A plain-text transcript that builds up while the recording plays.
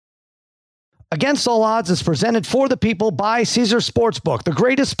Against All Odds is presented for the people by Caesar Sportsbook, the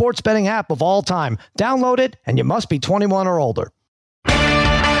greatest sports betting app of all time. Download it, and you must be 21 or older. Against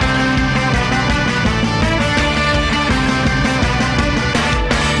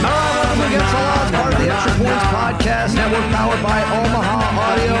All Odds, part of the Extra Points Podcast Network, powered by Omaha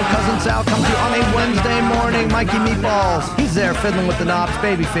Audio. Cousin Sal comes to you on a Wednesday morning. Mikey Meatballs, he's there fiddling with the knobs.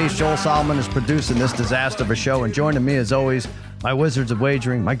 Babyface Joel Solomon is producing this disaster of a show. And joining me, as always, my wizards of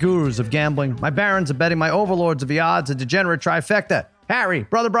wagering, my gurus of gambling, my barons of betting, my overlords of the odds, a degenerate trifecta. Harry,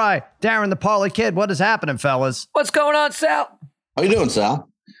 Brother Bry, Darren the Parlay Kid. What is happening, fellas? What's going on, Sal? How you doing, Sal?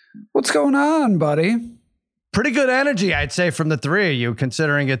 What's going on, buddy? Pretty good energy, I'd say, from the three of you,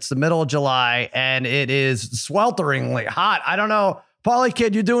 considering it's the middle of July and it is swelteringly hot. I don't know. Parlay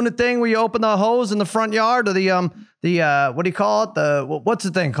Kid, you doing the thing where you open the hose in the front yard or the what do you call it? What's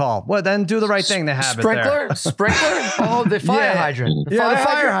the thing called? Well, then do the right thing to have Sprinkler? it there. Sprinkler? Oh, the fire hydrant. The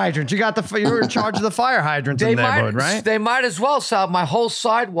fire hydrant. You're in charge of the fire hydrants in the neighborhood, right? They might as well, Sal. My whole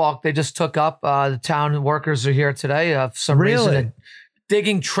sidewalk, they just took up. The town workers are here today for some reason.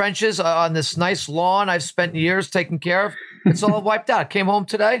 Digging trenches on this nice lawn I've spent years taking care of. It's all wiped out. Came home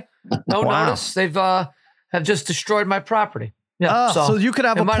today. No notice. They've have just destroyed my property. Yeah, so you could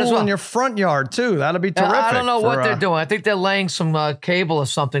have a pool in your front yard too. That'd be terrific. I don't know what they're doing. I think they're laying some cable or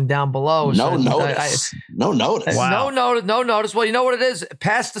something down below. No notice. No notice. Wow. No notice. Well, you know what it is?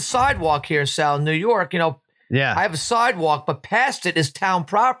 Past the sidewalk here, Sal, in New York, I have a sidewalk, but past it is town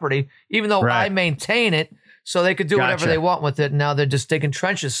property, even though I maintain it. So they could do whatever they want with it. And now they're just digging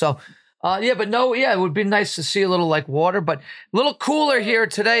trenches. So, it would be nice to see a little water, but a little cooler here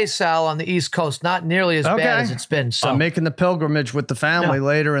today, Sal, on the East Coast. Not nearly as bad as it's been. So I'm making the pilgrimage with the family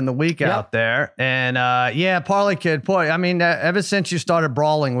later in the week out there. And Parlay Kid, boy, I mean, ever since you started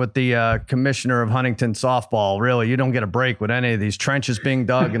brawling with the commissioner of Huntington softball, really, you don't get a break with any of these trenches being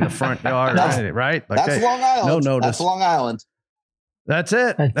dug in the front yard, right? That's Long Island. No notice. That's Long Island. That's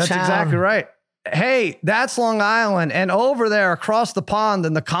it. That's exactly right. Hey, that's Long Island. And over there across the pond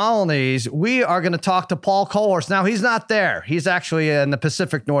in the colonies, we are going to talk to Paul Koehorst. Now, he's not there. He's actually in the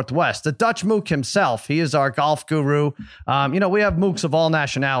Pacific Northwest. The Dutch Mook himself. He is our golf guru. We have mooks of all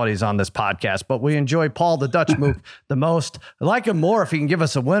nationalities on this podcast, but we enjoy Paul the Dutch Mook the most. I like him more if he can give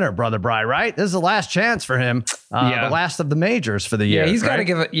us a winner, Brother Bry, right? This is the last chance for him. The last of the majors for the year. Yeah, he's got to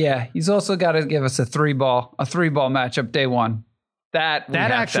give it. Yeah, he's also got to give us a three ball matchup day one. That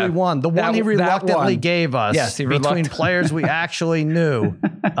actually won. The one he reluctantly gave us. Yes, between players we actually knew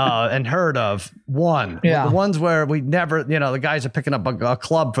and heard of, won. Yeah. The ones where we never, the guys are picking up a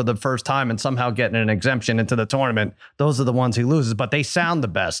club for the first time and somehow getting an exemption into the tournament. Those are the ones he loses, but they sound the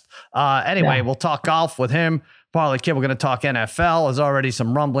best. We'll talk golf with him. Parlay Kid, we're going to talk NFL. There's already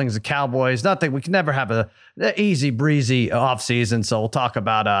some rumblings of Cowboys. Nothing. We can never have a easy breezy offseason. So we'll talk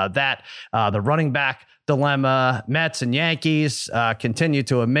about that. The running back dilemma, Mets and Yankees continue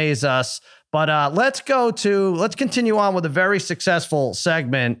to amaze us. But let's continue on with a very successful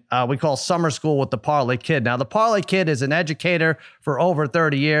segment we call Summer School with the Parlay Kid. Now, the Parlay Kid is an educator for over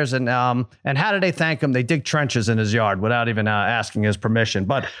 30 years. And how did they thank him? They dig trenches in his yard without even asking his permission.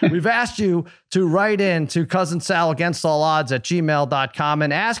 But we've asked you to write in to Cousin Sal against all odds at gmail.com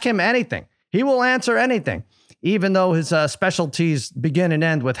and ask him anything. He will answer anything, even though his specialties begin and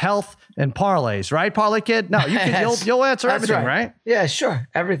end with health and parlays, right, Parlay Kid? No, you'll answer everything, right? Yeah, sure,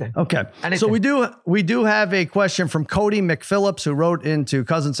 everything. Okay, anything. So we do have a question from Cody McPhillips, who wrote into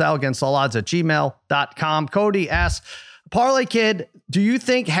Cousin Sal against all odds at gmail.com. Cody asks, Parlay Kid, do you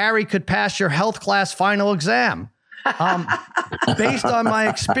think Harry could pass your health class final exam? Based on my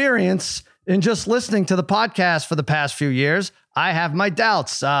experience in just listening to the podcast for the past few years, I have my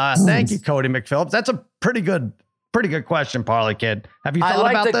doubts. Thank you, Cody McPhillips. That's a pretty good question, Parlay Kid. Have you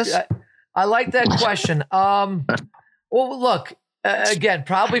thought about this? I like that question. Well, look, again,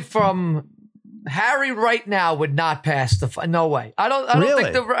 probably from Harry right now would not pass the. No way. I don't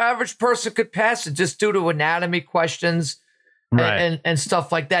think the average person could pass it just due to anatomy questions and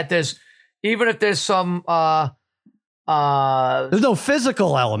stuff like that. Even if there's some. There's no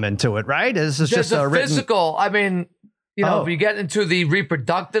physical element to it, right? It's just a physical. I mean. If you get into the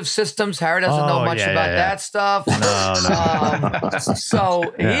reproductive systems, Harry doesn't know much about that stuff. No.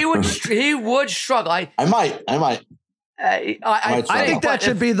 So he would struggle. I might. I think that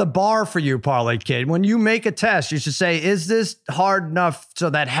should be the bar for you, Parlay Kid. When you make a test, you should say, "Is this hard enough so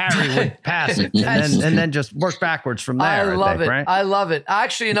that Harry would pass it?" and then just work backwards from there. I love it. Right? I love it.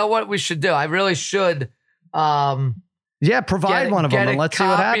 Actually, you know what we should do? I really should. Provide one of them and let's see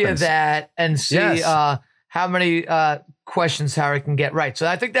what happens. Get a copy of that and see how many questions Harry can get right. So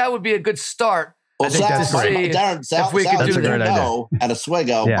I think that would be a good start. Well, I think that's great. Darren, Sal, that's a great idea. At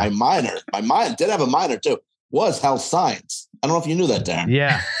Oswego, my minor did have a minor too, was health science. I don't know if you knew that, Darren.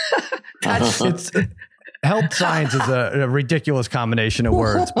 Yeah. Health science is a ridiculous combination of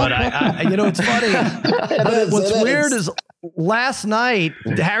words, but I it's funny. What's weird is last night,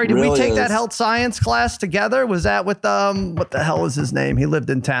 Harry, did we take that health science class together? Was that with what the hell was his name? He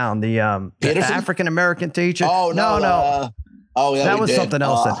lived in town. The African American teacher. Oh no. That was something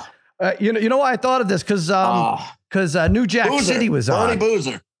else. You know why I thought of this? Because New Jack City was on.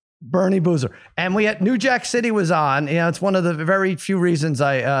 Bernie Boozer. And we had New Jack City was on. It's one of the very few reasons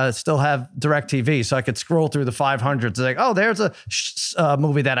I still have DirecTV, so I could scroll through the 500s. Like, oh, there's a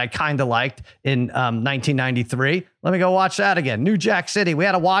movie that I kind of liked in 1993. Let me go watch that again. New Jack City. We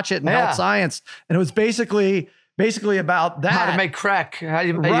had to watch it in health science, and it was basically about that. How to make crack.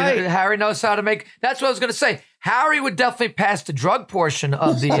 Harry knows how to make. That's what I was going to say. Harry would definitely pass the drug portion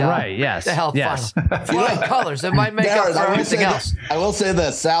of the the health final. Flying colors. It might make up for everything else. I will say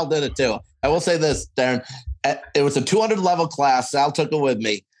this. Sal did it too. I will say this, Darren. It was a 200 level class. Sal took it with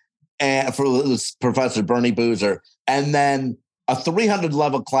me, and for Professor Bernie Boozer, and then a 300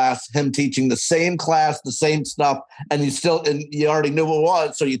 level class, him teaching the same class, the same stuff, and you already knew what it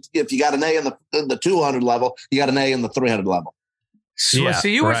was. So if you got an A in the 200 level, you got an A in the 300 level. So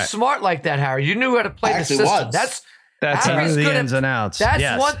you were smart like that, Harry. You knew how to play the system. That's Harry's the ins and outs.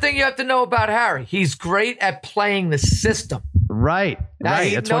 That's one thing you have to know about Harry. He's great at playing the system. Right.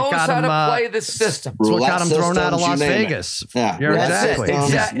 He knows how to play the system. That's what got him thrown out of Las Vegas. Yeah, you're exactly.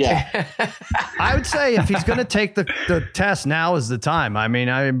 Yeah. I would say if he's going to take the test, now is the time. I mean,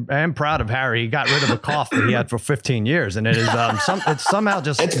 I am proud of Harry. He got rid of a cough that he had for 15 years, and it is it's somehow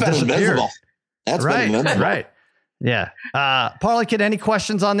just disappeared. Invisible. That's been invisible. Right. Yeah. Parlay Kid, any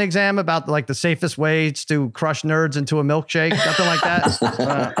questions on the exam about like the safest ways to crush nerds into a milkshake? Nothing like that?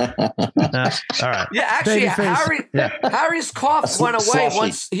 All right. Yeah, actually, Harry's cough went away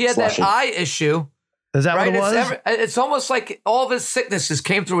once he had that eye issue. Is that what it was? It's almost like all of his sicknesses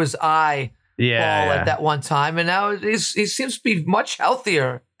came through his eye at that one time. And now he seems to be much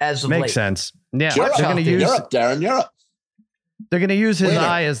healthier as of late. Makes sense. Yeah. Europe, Darren, Europe. They're going to use his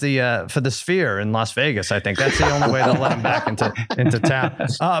eye as the for the sphere in Las Vegas. I think that's the only way they'll let him back into town.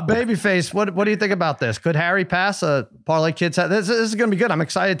 Babyface, what do you think about this? Could Harry pass a Parlay Kids? This is going to be good. I'm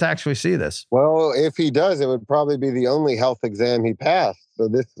excited to actually see this. Well, if he does, it would probably be the only health exam he passed. So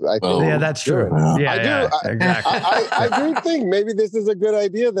this, I think, yeah, that's true. Yeah, exactly. I do think maybe this is a good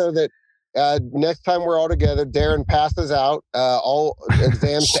idea, though. That next time we're all together, Darren passes out all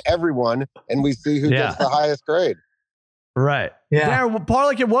exams to everyone, and we see who gets the highest grade. Right. Yeah. Darren,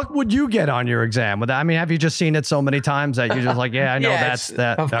 Parlay Kid, what would you get on your exam? I mean, have you just seen it so many times that you're just like, I know that's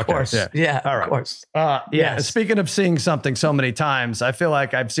that. Of course. Yeah. All right. Of course. Yes. Speaking of seeing something so many times, I feel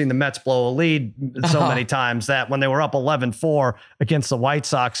like I've seen the Mets blow a lead so many times that when they were up 11-4 against the White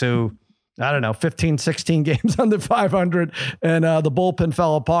Sox, who, I don't know, 15, 16 games under 500, and the bullpen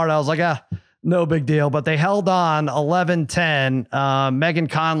fell apart, I was like, no big deal, but they held on 11-10. Megan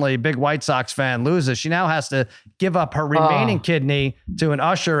Conley, big White Sox fan, loses. She now has to give up her remaining kidney to an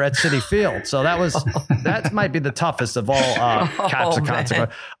usher at Citi Field. So that might be the toughest of all caps of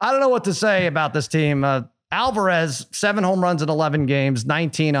consequence. I don't know what to say about this team. Alvarez, 7 home runs in 11 games,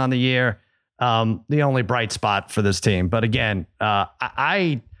 19 on the year. The only bright spot for this team. But again,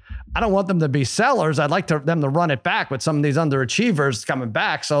 I don't want them to be sellers. I'd like them to run it back with some of these underachievers coming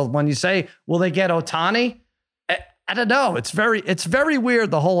back. So when you say, will they get Ohtani? I don't know. It's very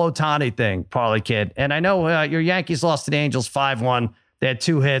weird, the whole Ohtani thing, Parlay Kid. And I know your Yankees lost to the Angels 5-1. They had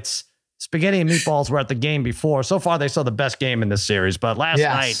 2 hits. Spaghetti and meatballs were at the game before. So far, they saw the best game in this series. But last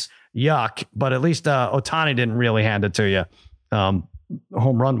night, yuck. But at least Ohtani didn't really hand it to you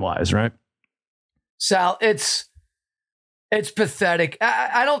home run wise, right? Sal, it's pathetic.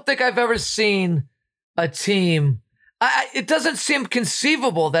 I don't think I've ever seen a team. It doesn't seem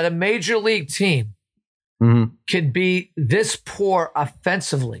conceivable that a major league team can be this poor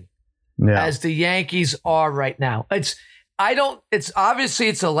offensively as the Yankees are right now. It's obviously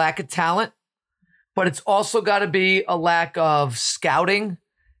it's a lack of talent, but it's also got to be a lack of scouting.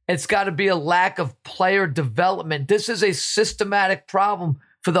 It's got to be a lack of player development. This is a systematic problem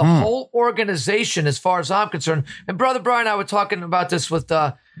for the whole organization, as far as I'm concerned. And Brother Brian and I were talking about this with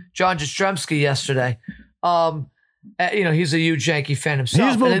John Jastrzemski yesterday. He's a huge Yankee fan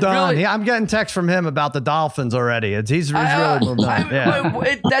himself. He's moved on. I'm getting texts from him about the Dolphins already. He's really moved on.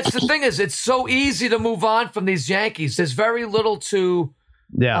 That's the thing is, it's so easy to move on from these Yankees. There's very little to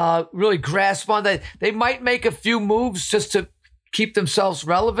really grasp on. That they might make a few moves just to keep themselves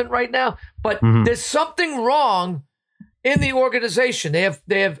relevant right now, but there's something wrong in the organization. They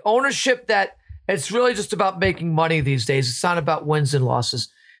have ownership that it's really just about making money these days. It's not about wins and losses.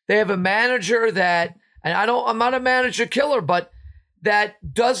 They have a manager that, and I'm not a manager killer, but that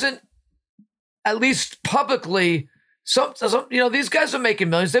doesn't, at least publicly, these guys are making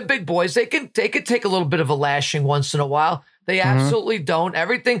millions. They're big boys. They could take a little bit of a lashing once in a while. They absolutely don't.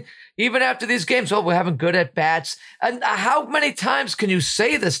 Everything, even after these games, we're having good at bats. And how many times can you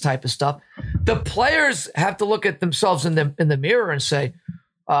say this type of stuff? The players have to look at themselves in the mirror and say,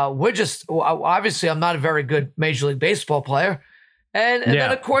 obviously I'm not a very good Major League Baseball player. And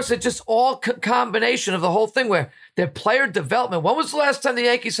then, of course, it's just all combination of the whole thing where their player development. When was the last time the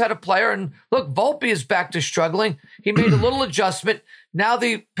Yankees had a player? And look, Volpe is back to struggling. He made a little adjustment. Now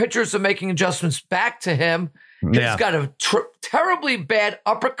the pitchers are making adjustments back to him. He's got a terribly bad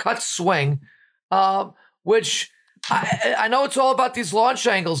uppercut swing, which I know it's all about these launch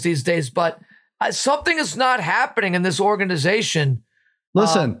angles these days, but something is not happening in this organization.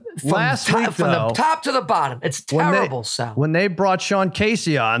 Listen, last week, from the top to the bottom, it's terrible, Sal. When they brought Sean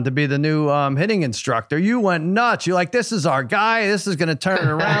Casey on to be the new hitting instructor, you went nuts. You're like, this is our guy. This is going to turn it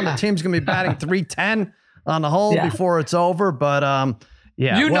around. The team's going to be batting .310 on the whole before it's over. But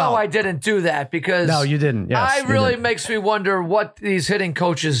know I didn't do that because no, you didn't. Yes, it really makes me wonder what these hitting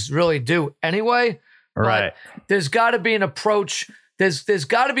coaches really do anyway. Right. But there's got to be an approach. There's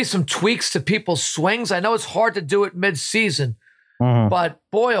got to be some tweaks to people's swings. I know it's hard to do it mid-season. But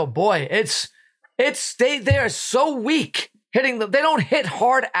boy, oh boy, they are so weak hitting them. They don't hit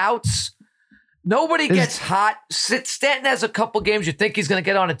hard outs. Nobody gets hot. Stanton has a couple games. You think he's going to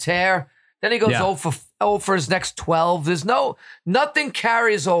get on a tear. Then he goes 0 for his next 12. There's nothing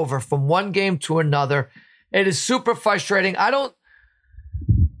carries over from one game to another. It is super frustrating. Sal,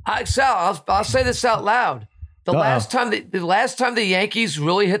 I'll say this out loud. The last time the Yankees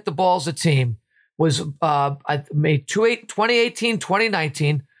really hit the ball as a team was 2018,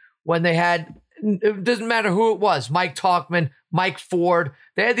 2019, when they had, it doesn't matter who it was, Mike Tauchman, Mike Ford.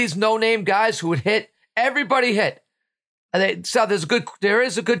 They had these no-name guys who would hit. Everybody hit. So there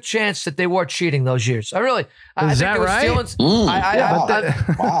is a good chance that they were cheating those years. I think that right?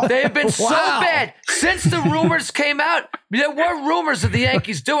 Wow. They have been so bad since the rumors came out. There were rumors of the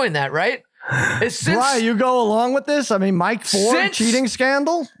Yankees doing that, right? Why you go along with this? I mean, Mike Ford cheating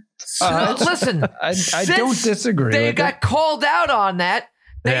scandal. Listen, I don't disagree. They got called out on that.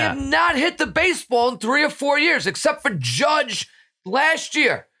 They have not hit the baseball in 3 or 4 years, except for Judge last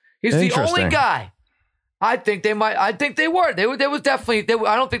year. He's the only guy. I think they might. I think they were. They was definitely.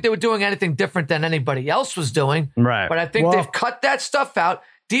 I don't think they were doing anything different than anybody else was doing. Right. But I think they've cut that stuff out.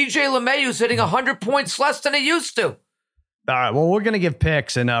 DJ LeMahieu's hitting 100 points less than he used to. All right. Well, we're going to give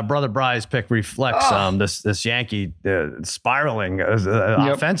picks, and Brother Bry's pick reflects this Yankee spiraling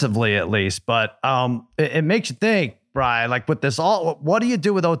offensively, at least. But it makes you think, Bry, like with this all, what do you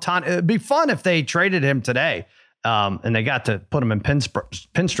do with Ohtani? It'd be fun if they traded him today, and they got to put him in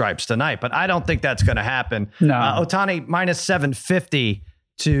pinstripes tonight. But I don't think that's going to happen. No. Ohtani minus 750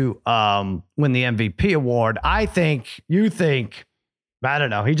 to win the MVP award. You think. I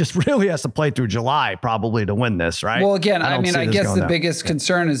don't know. He just really has to play through July probably to win this, right? Well, again, I guess the biggest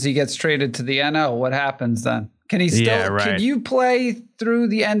concern is he gets traded to the NL. What happens then? Can he still? Yeah, right. Can you play through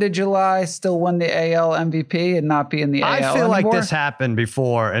the end of July, still win the AL MVP, and not be in the AL I feel anymore? like this happened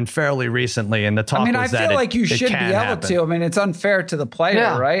before and fairly recently, and the talk was that I feel like you should be able happen. to. I mean, it's unfair to the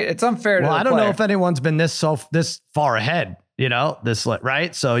player, right? It's unfair to the player. I don't know if anyone's been this far ahead.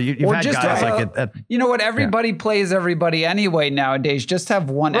 Right? So you've had guys like you know what? Everybody plays everybody anyway nowadays. Just have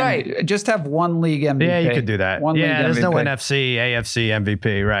one. Right. Just have one league MVP. Yeah, you could do that. There's no NFC, AFC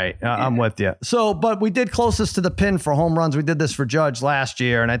MVP. Right. I'm with you. So, but we did closest to the pin for home runs. We did this for Judge last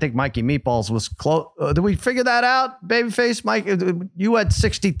year, and I think Mikey Meatballs was close. Did we figure that out, Babyface? Mike, you had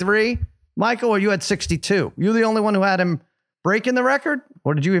 63, Michael, or you had 62? You the only one who had him breaking the record,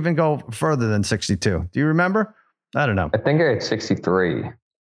 or did you even go further than 62? Do you remember? I don't know. I think I had 63.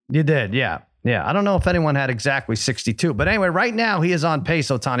 You did, yeah. Yeah, I don't know if anyone had exactly 62. But anyway, right now he is on pace,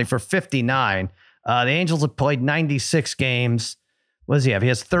 Ohtani, for 59. The Angels have played 96 games. What does he have? He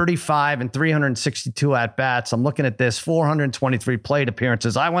has 35 and 362 at-bats. I'm looking at this, 423 plate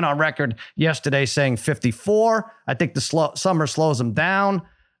appearances. I went on record yesterday saying 54. I think the summer slows him down.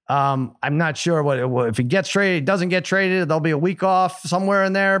 I'm not sure if he gets traded, doesn't get traded. There'll be a week off somewhere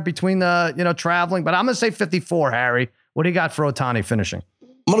in there between the traveling. But I'm going to say 54, Harry. What do you got for Ohtani finishing?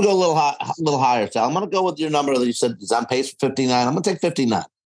 I'm going to go a little higher, Sal. I'm going to go with your number that you said is on pace for 59. I'm going to take 59.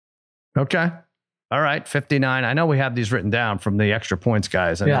 Okay. All right, 59. I know we have these written down from the extra points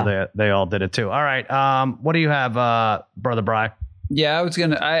guys. I know they all did it too. All right. What do you have, Brother Bry? Yeah,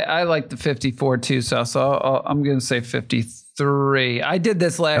 I like the 54 too, so I'm gonna say 53. I did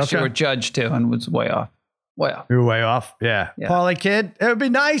this last year with Judge too, and was way off. You're way off. Yeah. Parlay Kid. It would be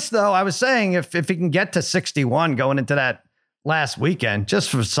nice though. I was saying if he can get to 61 going into that last weekend, just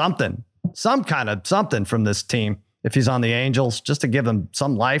for some kind of something from this team. If he's on the Angels, just to give them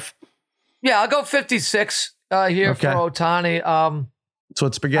some life. Yeah, I'll go 56 here for Ohtani. That's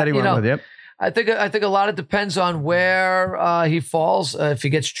what Spaghetti went with. Yep. I think a lot of depends on where he falls. If he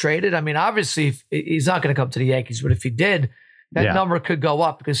gets traded, I mean, obviously he's not going to come to the Yankees, but if he did, that number could go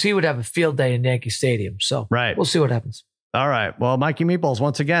up because he would have a field day in Yankee Stadium. So we'll see what happens. All right. Well, Mikey Meatballs,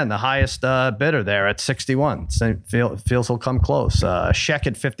 once again, the highest bidder there at 61. Feels he'll come close. Sheck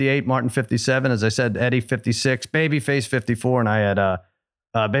at 58, Martin 57. As I said, Eddie 56, Babyface 54, and I had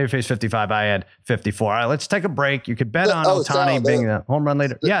Babyface 55. I had 54. All right, let's take a break. You could bet on Ohtani being a home run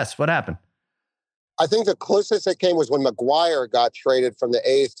leader. Yes, what happened? I think the closest it came was when McGuire got traded from the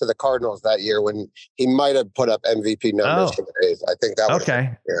A's to the Cardinals that year when he might have put up MVP numbers for the A's. I think that was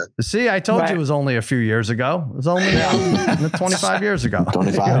okay. See, I told you it was only a few years ago. It was only 25 years ago.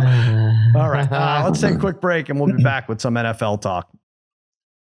 25. All right. Let's take a quick break and we'll be back with some NFL talk.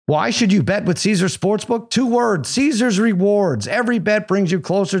 Why should you bet with Caesars Sportsbook? 2 words, Caesars Rewards. Every bet brings you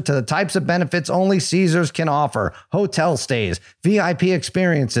closer to the types of benefits only Caesars can offer. Hotel stays, VIP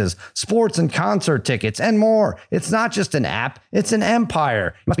experiences, sports and concert tickets, and more. It's not just an app, it's an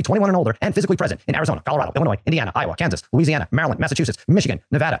empire. You must be 21 and older and physically present in Arizona, Colorado, Illinois, Indiana, Iowa, Kansas, Louisiana, Maryland, Massachusetts, Michigan,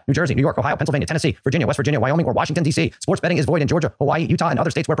 Nevada, New Jersey, New York, Ohio, Pennsylvania, Tennessee, Virginia, West Virginia, Wyoming, or Washington, D.C. Sports betting is void in Georgia, Hawaii, Utah, and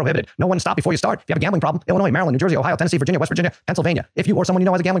other states where prohibited. No one stop before you start. If you have a gambling problem, Illinois, Maryland, New Jersey, Ohio, Tennessee, Virginia, West Virginia, Pennsylvania. If you or someone you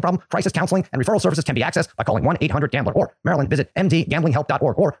know has a gambling problem, crisis counseling and referral services can be accessed by calling 1-800-GAMBLER. Or Maryland, visit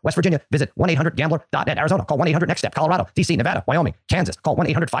mdgamblinghelp.org. Or West Virginia, visit 1-800-GAMBLER.net. Arizona, call 1-800-NEXT-STEP. Colorado, D.C., Nevada, Wyoming, Kansas, call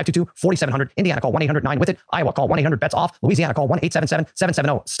 1-800-522-4700. Indiana, call 1-800-9-WITH-IT. Iowa, call 1-800-BETS-OFF. Louisiana, call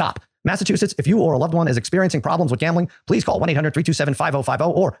 1-877-770-STOP. Massachusetts, if you or a loved one is experiencing problems with gambling, please call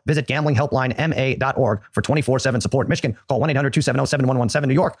 1-800-327-5050 or visit gamblinghelplinema.org for 24/7 support. Michigan, call 1-800-270-7117.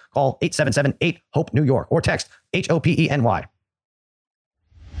 New York, call 877-8-HOPE-NEW YORK or text HOPENY.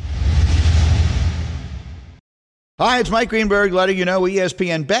 Hi, it's Mike Greenberg letting you know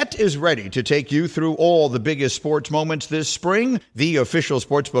ESPN Bet is ready to take you through all the biggest sports moments this spring. The official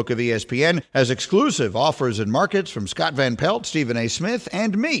sportsbook of ESPN has exclusive offers and markets from Scott Van Pelt, Stephen A. Smith,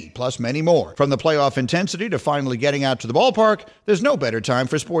 and me, plus many more. From the playoff intensity to finally getting out to the ballpark, there's no better time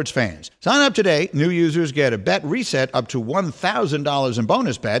for sports fans. Sign up today. New users get a bet reset up to $1,000 in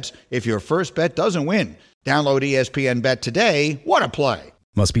bonus bets if your first bet doesn't win. Download ESPN Bet today. What a play.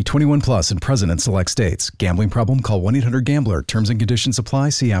 Must be 21 plus and present in select states. Gambling problem? Call 1-800-GAMBLER. Terms and conditions apply.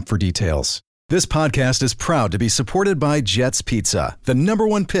 See app for details. This podcast is proud to be supported by Jets Pizza, the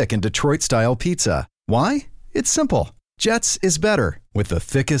 #1 pick in Detroit-style pizza. Why? It's simple. Jets is better. With the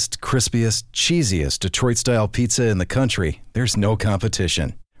thickest, crispiest, cheesiest Detroit-style pizza in the country, there's no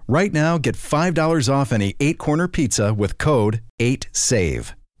competition. Right now, get $5 off any 8-corner pizza with code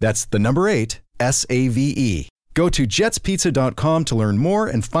 8SAVE. That's the number 8, SAVE. Go to jetspizza.com to learn more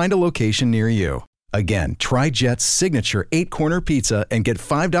and find a location near you. Again, try Jet's signature 8-corner pizza and get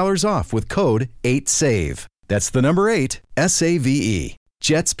 $5 off with code 8SAVE. That's the number 8, SAVE.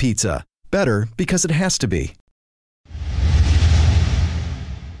 Jet's Pizza. Better because it has to be.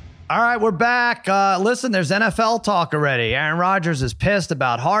 All right, we're back. Listen, there's NFL talk already. Aaron Rodgers is pissed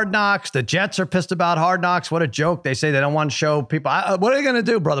about Hard Knocks. The Jets are pissed about Hard Knocks. What a joke. They say they don't want to show people. What are they going to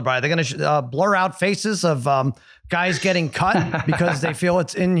do, Brother Brian? They're going to blur out faces of guys getting cut because they feel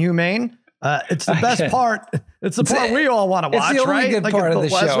it's inhumane. It's the best part. It's the part we all want to watch, right? It's the only good part of the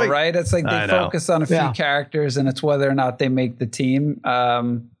show, right? It's like they focus on a few characters and it's whether or not they make the team. I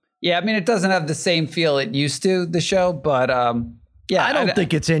mean, it doesn't have the same feel it used to, the show, but... I don't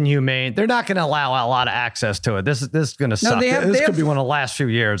think it's inhumane. They're not going to allow a lot of access to it. This is going to suck. This could be one of the last few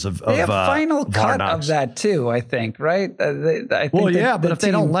years of they have final cut of that too, I think, right? I think but if they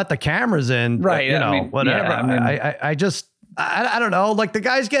don't let the cameras in, right? Whatever. I don't know. Like the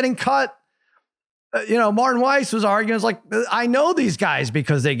guy's getting cut. Martin Weiss was arguing, it's like, I know these guys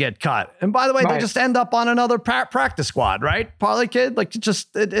because they get cut. And by the way, they just end up on another practice squad, right? Parlay Kid, like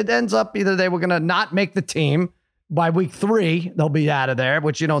it ends up either they were going to not make the team. By week 3, they'll be out of there,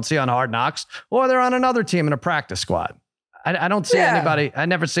 which you don't see on Hard Knocks, or they're on another team in a practice squad. I don't see anybody. I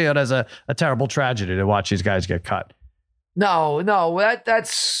never see it as a terrible tragedy to watch these guys get cut. No,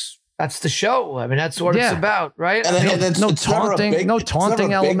 that's the show. I mean, that's what it's about, right? And no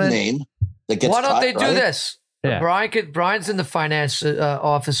taunting element. Why don't they do this? Yeah. Brian's in the finance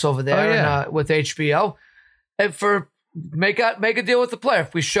office over there with HBO, and for make a deal with the player.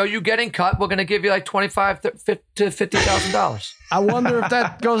 If we show you getting cut, we're going to give you like $25,000 to $50,000. I wonder if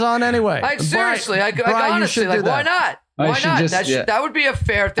that goes on anyway. Seriously, honestly, like, why not? Why not? That would be a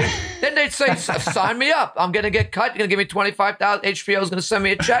fair thing. Then they'd say, sign me up. I'm going to get cut. You're going to give me $25,000. HBO is going to send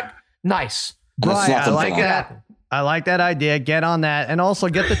me a check. Nice. Brian, I like that. I like that idea. Get on that. And also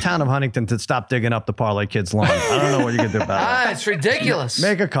get the town of Huntington to stop digging up the Parlay Kids lawn. I don't know what you can do about it. It's ridiculous.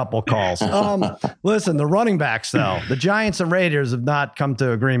 Make a couple calls. Listen, the running backs, though. The Giants and Raiders have not come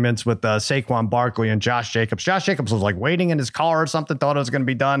to agreements with Saquon Barkley and Josh Jacobs. Josh Jacobs was like waiting in his car or something, thought it was going to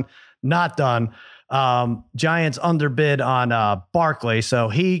be done. Not done. Giants underbid on Barkley, so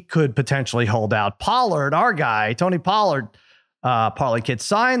he could potentially hold out. Pollard, our guy, Tony Pollard, Parlay Kid,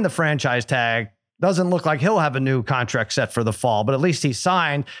 signed the franchise tag. Doesn't look like he'll have a new contract set for the fall, but at least he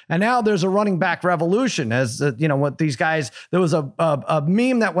signed. And now there's a running back revolution. As what these guys, there was a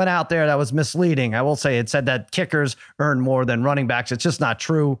meme that went out there that was misleading. I will say it said that kickers earn more than running backs. It's just not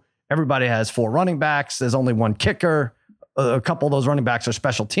true. Everybody has 4 running backs. There's only 1 kicker. A couple of those running backs are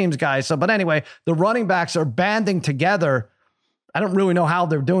special teams guys. But anyway, the running backs are banding together. I don't really know how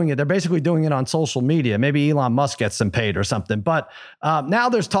they're doing it. They're basically doing it on social media. Maybe Elon Musk gets them paid or something. But now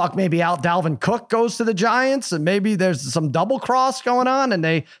there's talk maybe Dalvin Cook goes to the Giants, and maybe there's some double cross going on, and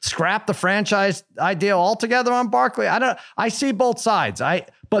they scrap the franchise idea altogether on Barkley. I see both sides.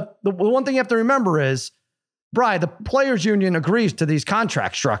 But the one thing you have to remember is, Brian, the players union agrees to these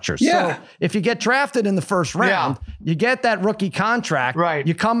contract structures. Yeah. So if you get drafted in the first round, you get that rookie contract. Right.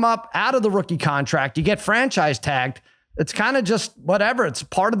 You come up out of the rookie contract, you get franchise tagged. It's kind of just whatever. It's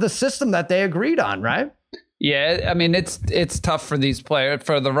part of the system that they agreed on, right? Yeah, I mean, it's tough for these players,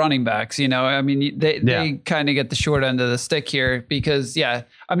 for the running backs, I mean, they kind of get the short end of the stick here because, I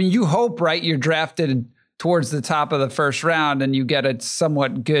mean, you hope, right, you're drafted towards the top of the first round and you get a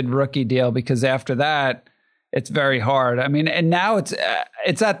somewhat good rookie deal, because after that, it's very hard. I mean, and now it's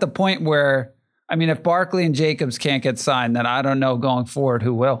at the point where, I mean, if Barkley and Jacobs can't get signed, then I don't know going forward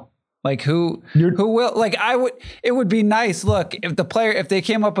who will. Like who will, like it would be nice. Look, if they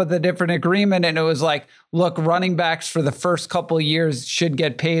came up with a different agreement and it was like, look, running backs for the first couple of years should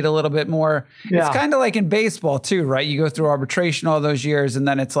get paid a little bit more. Yeah. It's kind of like in baseball too, right? You go through arbitration all those years and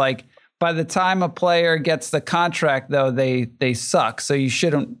then it's like, by the time a player gets the contract, though, they suck. So you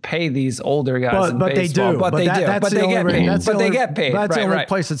shouldn't pay these older guys in baseball. But they do. But they get paid. But they get paid. That's the only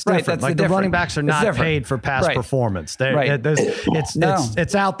place it's different. Like the running backs are not paid for past performance.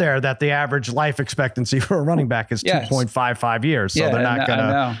 It's out there that the average life expectancy for a running back is 2.55 years. So they're not going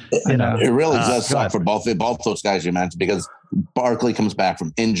to. It really does suck for both those guys you mentioned, because Barkley comes back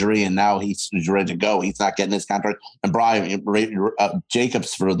from injury and now he's ready to go. He's not getting his contract. And Brian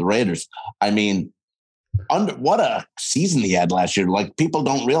Jacobs for the Raiders. I mean, what a season he had last year. Like, people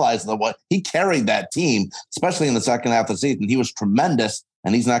don't realize what he carried that team, especially in the second half of the season. He was tremendous,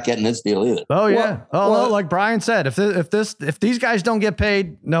 and he's not getting his deal either. Oh yeah. Well, like Brian said, if these guys don't get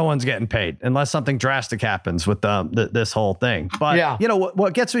paid, no one's getting paid unless something drastic happens with this whole thing. But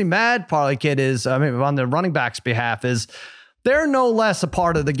what gets me mad, Parlay Kid, is on the running backs' behalf is, they're no less a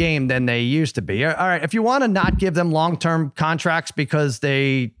part of the game than they used to be. All right, if you want to not give them long-term contracts because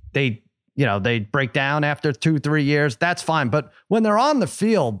they break down after 2-3 years, that's fine. But when they're on the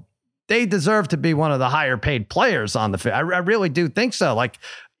field, they deserve to be one of the higher paid players on the field. I really do think so. Like,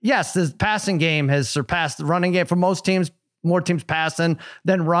 yes, the passing game has surpassed the running game for most teams. More teams passing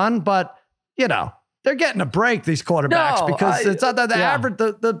than run, but they're getting a break, these quarterbacks, because it's not that the average,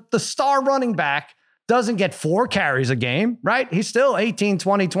 the star running back doesn't get 4 carries a game, right? He's still 18,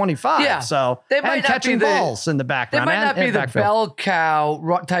 20, 25. Yeah. So they might catching balls in the background. They might not be the bell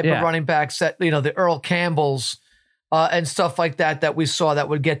cow type of running backs that, the Earl Campbells and stuff like that we saw that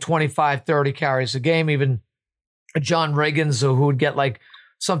would get 25, 30 carries a game. Even John Riggins, who would get like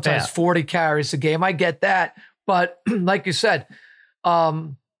sometimes 40 carries a game. I get that. But like you said,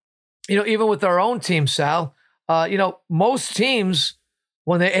 even with our own team, Sal, most teams,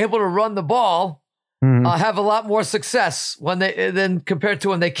 when they're able to run the ball, have a lot more success than compared to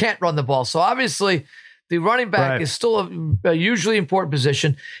when they can't run the ball. So obviously, the running back is still a hugely important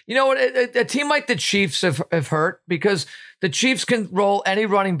position. You know what? A team like the Chiefs have hurt, because the Chiefs can roll any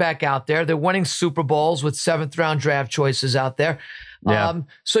running back out there. They're winning Super Bowls with 7th round draft choices out there. Yeah.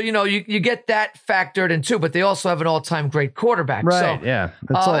 So you get that factored in too, but they also have an all-time great quarterback. Right. So, yeah.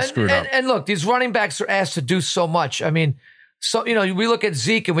 It's all screwed up. And look, these running backs are asked to do so much. I mean, so, we look at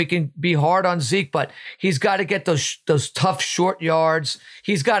Zeke and we can be hard on Zeke, but he's got to get those tough short yards.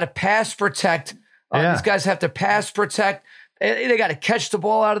 He's got to pass protect. These guys have to pass protect. They got to catch the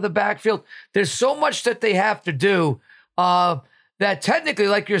ball out of the backfield. There's so much that they have to do that that technically,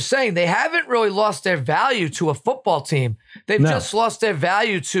 like you're saying, they haven't really lost their value to a football team. They've just lost their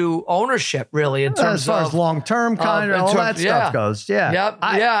value to ownership, really, in terms as far as long-term kind of all that stuff goes.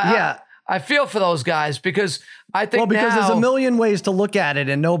 Yeah. I feel for those guys because I think because there's a million ways to look at it,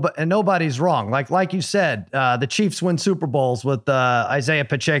 and nobody's wrong. Like you said, the Chiefs win Super Bowls with Isaiah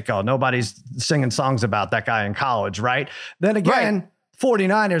Pacheco. Nobody's singing songs about that guy in college, right? Then again,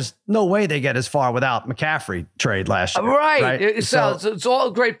 49ers, no way they get as far without McCaffrey trade last year. Right. It's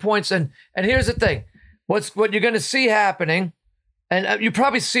all great points. And here's the thing. What you're going to see happening, and you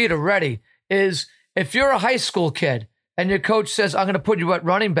probably see it already, is if you're a high school kid and your coach says, I'm going to put you at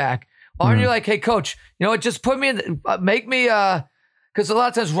running back, aren't you like, hey, coach, you know what, just put me in, make me, because a lot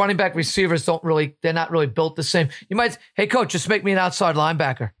of times running back receivers they're not really built the same. You might, hey, coach, just make me an outside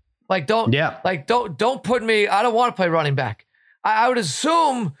linebacker. Don't put me, I don't want to play running back. I would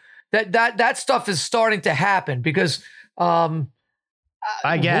assume that stuff is starting to happen because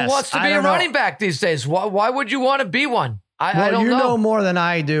I guess who wants to be a running back these days? Why would you want to be one? I don't know. You know more than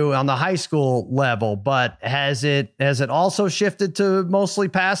I do on the high school level, but has it also shifted to mostly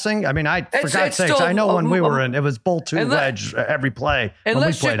passing? I mean, for God's sakes, I know when we were in, it was bull two wedge every play when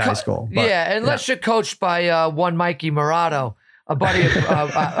we played high school. But, unless you're coached by one Mikey Murado, a buddy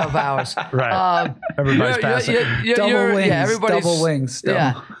of ours. Right. Everybody's passing. Double wings. Yeah, everybody's double wings.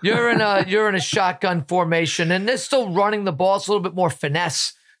 Yeah. You're in a shotgun formation, and they're still running the ball. It's a little bit more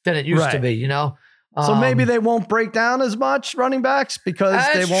finesse than it used to be, you know? So maybe they won't break down as much running backs because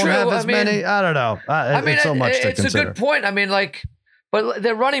they won't have as many. I don't know. It's so much to consider. It's a good point. I mean, but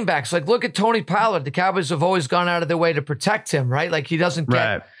they're running backs. Like, look at Tony Pollard. The Cowboys have always gone out of their way to protect him, right? Like, he doesn't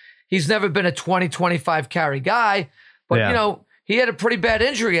get, he's never been a 20, 25 carry guy, but you know, he had a pretty bad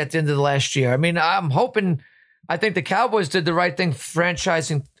injury at the end of the last year. I mean, I think the Cowboys did the right thing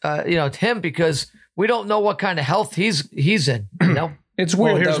franchising, him because we don't know what kind of health he's in, you know? It's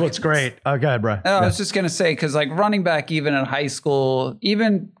weird. Well, here's what's great. Go ahead, bro. I was just going to say, because like running back, even in high school,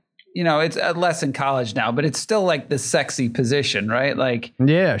 even, it's less in college now, but it's still like the sexy position, right? Like,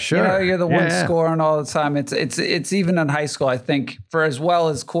 yeah, sure. You're the one scoring all the time. It's even in high school, I think, for as well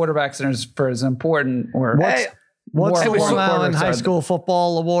as quarterbacks and for as important or what's the Will Allen High School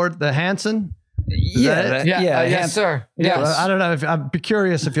Football Award? The Hanson? Yes, sir. Yes. I don't know. I'd be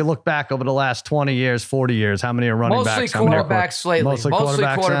curious if you look back over the last 20 years, 40 years, how many are running backs? Mostly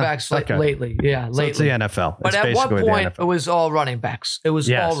quarterbacks lately. Yeah, lately. So it's the NFL. But at one point, it was all running backs.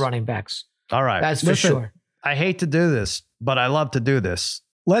 All running backs. All right. That's for sure. I hate to do this, but I love to do this.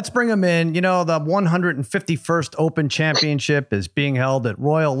 Let's bring them in. The 151st Open Championship is being held at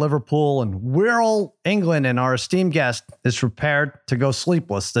Royal Liverpool in Wirral, England, and our esteemed guest is prepared to go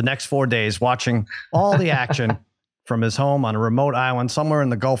sleepless the next 4 days watching all the action from his home on a remote island somewhere in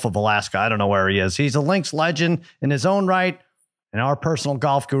the Gulf of Alaska. I don't know where he is. He's a Lynx legend in his own right and our personal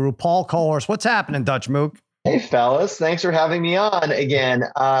golf guru, Paul Koehorst. What's happening, Dutch Mook? Hey, fellas. Thanks for having me on again.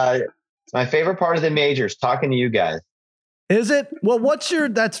 It's my favorite part of the majors, talking to you guys. Is it? Well,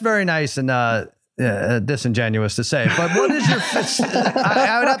 that's very nice and disingenuous to say, but what is your,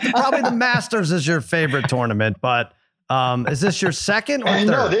 I would have to, probably the Masters is your favorite tournament, but is this your second or third?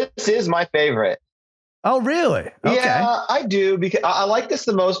 No, this is my favorite. Oh, really? Okay. Yeah, I do, because I like this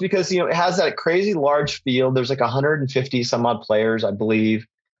the most because, it has that crazy large field. There's like 150 some odd players, I believe,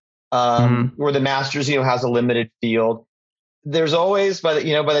 where the Masters, has a limited field. There's always, by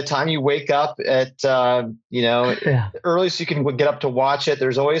the time you wake up at, earliest you can get up to watch it,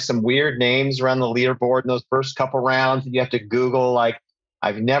 there's always some weird names around the leaderboard in those first couple rounds. And you have to Google, like,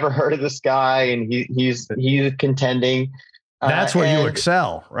 I've never heard of this guy, and he's contending. That's where you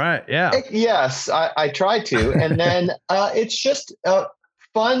excel, right? Yeah. Yes, I try to. And then it's just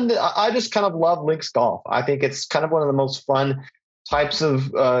fun. I just kind of love links golf. I think it's kind of one of the most fun types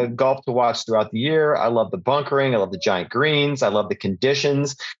of golf to watch throughout the year. I love the bunkering. I love the giant greens. I love the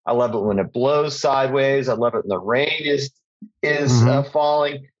conditions. I love it when it blows sideways. I love it when the rain is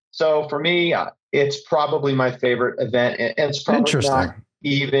falling. So for me, it's probably my favorite event. And it's probably not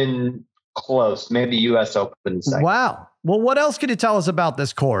even close. Maybe U.S. Open second. Wow. Well, what else could you tell us about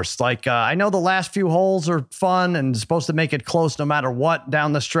this course? Like, I know the last few holes are fun and supposed to make it close no matter what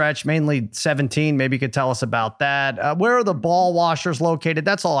down the stretch, mainly 17. Maybe you could tell us about that. Where are the ball washers located?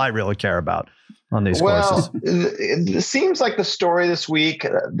 That's all I really care about on these courses. It seems like the story this week,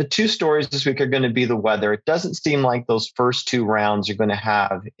 the two stories this week are going to be the weather. It doesn't seem like those first two rounds are going to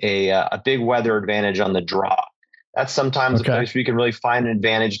have a big weather advantage on the draw. That's sometimes a place where you can really find an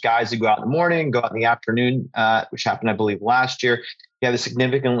advantage. Guys who go out in the morning, go out in the afternoon, which happened, I believe, last year. You have a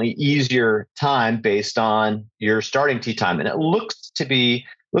significantly easier time based on your starting tee time. And it looks to be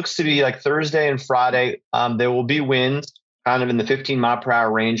like Thursday and Friday. There will be winds. kind of in the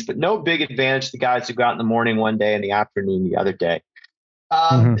 15-mile-per-hour range, but no big advantage to the guys who go out in the morning one day and the afternoon the other day.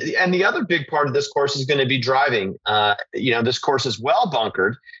 And the other big part of this course is going to be driving. This course is well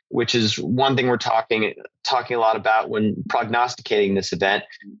bunkered, which is one thing we're talking a lot about when prognosticating this event.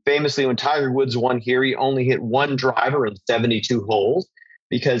 Famously, when Tiger Woods won here, he only hit one driver in 72 holes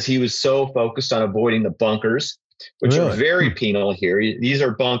because he was so focused on avoiding the bunkers, which are very penal here. These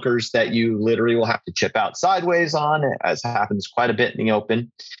are bunkers that you literally will have to chip out sideways on, as happens quite a bit in the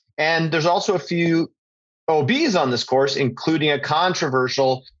Open. And there's also a few OBs on this course, including a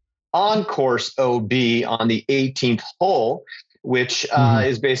controversial on-course OB on the 18th hole, which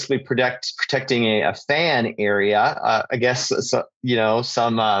is basically protecting a fan area, I guess,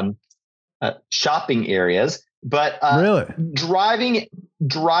 some shopping areas. But driving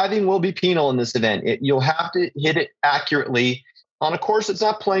will be penal in this event. You'll have to hit it accurately on a course that's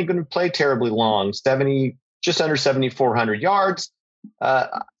not going to play terribly long, just under 7,400 yards.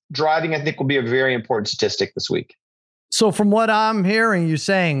 Driving, I think, will be a very important statistic this week. So from what I'm hearing you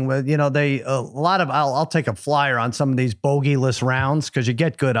saying, I'll take a flyer on some of these bogeyless rounds because you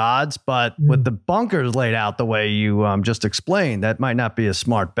get good odds, but with the bunkers laid out the way you just explained, that might not be a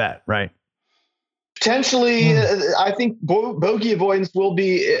smart bet, right? Potentially, I think bogey avoidance will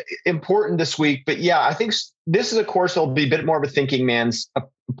be important this week. But yeah, I think this is a course that will be a bit more of a thinking man's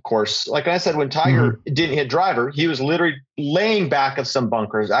course. Like I said, when Tiger didn't hit driver, he was literally laying back of some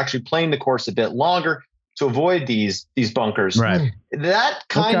bunkers, actually playing the course a bit longer to avoid these bunkers. Right. That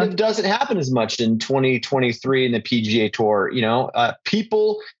kind of doesn't happen as much in 2023 in the PGA Tour.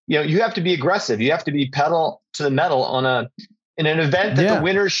 You have to be aggressive. You have to be pedal to the metal in an event that the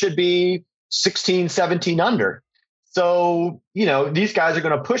winners should be 16, 17 under. So, these guys are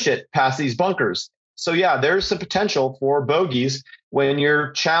going to push it past these bunkers. So yeah, there's some potential for bogeys when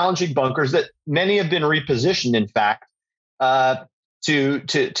you're challenging bunkers that many have been repositioned, in fact,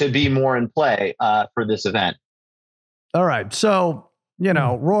 to be more in play for this event. All right. So,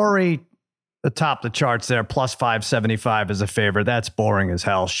 Rory atop the charts there, plus 575 is a favorite. That's boring as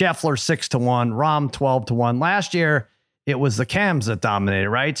hell. Scheffler 6-1, Rahm 12-1. Last year, it was the Cams that dominated,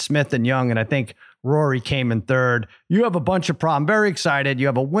 right? Smith and Young, and I think Rory came in third. You have a bunch of problems. Very excited. You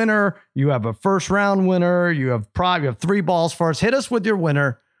have a winner. You have a first round winner. You have 3 balls for us. Hit us with your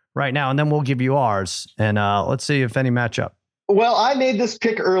winner right now, and then we'll give you ours. And let's see if any match up. Well, I made this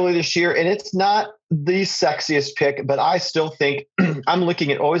pick early this year, and it's not the sexiest pick, but I still think I'm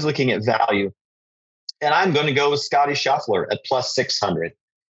always looking at value. And I'm going to go with Scotty Scheffler at plus 600.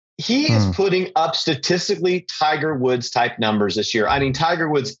 He is putting up statistically Tiger Woods type numbers this year. I mean, Tiger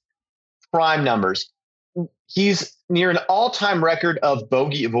Woods prime numbers. He's near an all-time record of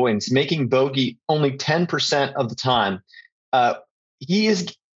bogey avoidance, making bogey only 10% of the time. He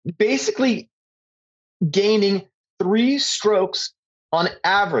is basically gaining 3 strokes on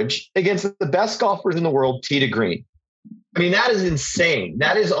average against the best golfers in the world, tee to green. I mean, that is insane.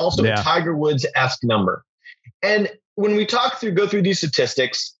 That is also a Tiger Woods-esque number. And when we go through these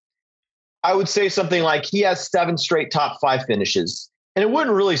statistics, I would say something like he has 7 straight top 5 finishes, and it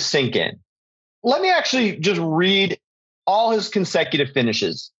wouldn't really sink in. Let me actually just read all his consecutive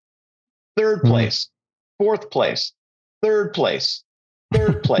finishes. 3rd place, 4th place, 3rd place,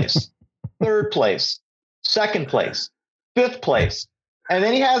 3rd place, 3rd place, 2nd place, 5th place. And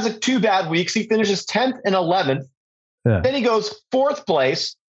then he has 2 bad weeks. He finishes 10th and 11th. Yeah. Then he goes 4th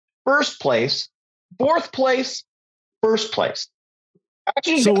place, 1st place, 4th place, 1st place.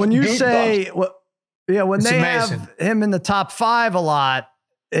 Actually, so when you say, when they have him in the top 5 a lot,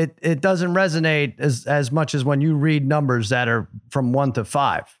 it doesn't resonate as much as when you read numbers that are from 1 to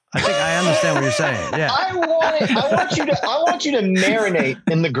 5. I think I understand what you're saying. Yeah, I want you to marinate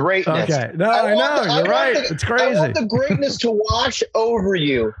in the greatness. Okay, no, I know you're right. It's crazy. I want the greatness to wash over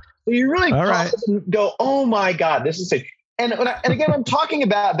you. So you really pause and go, "Oh my God, this is sick." And again, I'm talking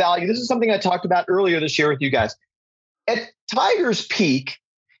about value. This is something I talked about earlier this year with you guys. At Tiger's peak.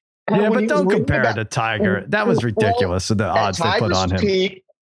 Yeah, but don't compare it to Tiger. That was ridiculous. The odds they put on him. Peak,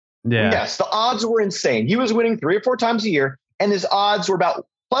 yes, the odds were insane. He was winning 3 or 4 times a year, and his odds were about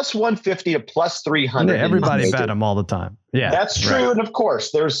plus 150 to plus 300. Yeah, everybody bet him all the time. Yeah, that's true. Right. And of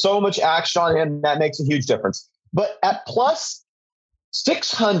course, there's so much action on him that makes a huge difference. But at plus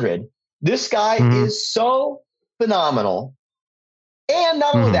 600, this guy is so phenomenal. And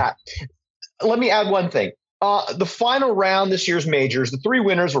not only that, let me add one thing. The final round this year's majors, the 3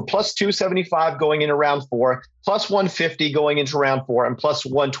 winners were plus 275 going into round 4, plus 150 going into round 4, and plus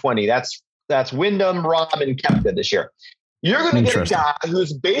 120. That's Wyndham, Rahm, and Koepka this year. You're going to get a guy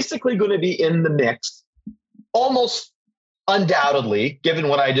who's basically going to be in the mix, almost undoubtedly, given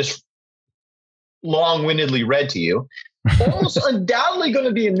what I just long-windedly read to you, almost undoubtedly going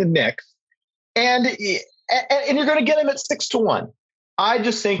to be in the mix, and you're going to get him at 6-1. I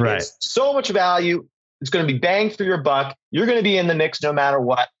just think it's so much value. It's going to be bang for your buck. You're going to be in the mix no matter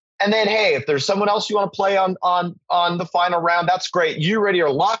what. And then, hey, if there's someone else you want to play on the final round, that's great. You already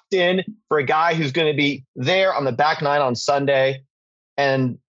are locked in for a guy who's going to be there on the back nine on Sunday.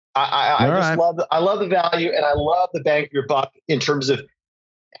 And I love the value, and I love the bang for your buck in terms of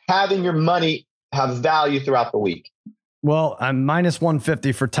having your money have value throughout the week. Well, I'm minus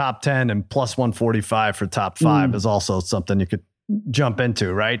 150 for top 10 and plus 145 for top 5 is also something you could jump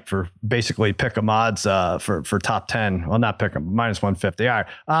into, right? For basically pick 'em odds for top 10. Well, not pick 'em, minus 150. All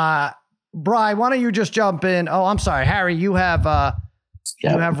right. Bri, why don't you just jump in? Oh, I'm sorry, Harry, you have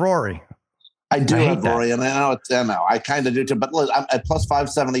Rory. I do have Rory, and I know I kind of do too. But look, I'm at plus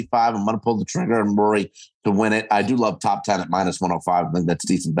 575. I'm going to pull the trigger on Rory to win it. I do love top 10 at minus 105. I think that's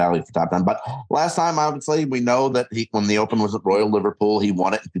decent value for top 10. But last time, obviously, we know that when the Open was at Royal Liverpool, he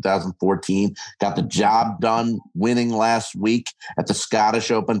won it in 2014. Got the job done, winning last week at the Scottish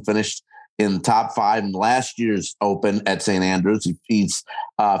Open. Finished in top 5 in last year's Open at St. Andrews. He's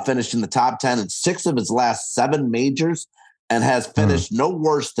finished in the top 10 in 6 of his last 7 majors. And has finished no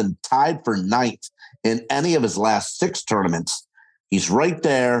worse than tied for 9th in any of his last 6 tournaments. He's right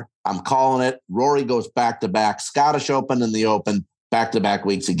there. I'm calling it. Rory goes back-to-back. Scottish Open and the Open, back-to-back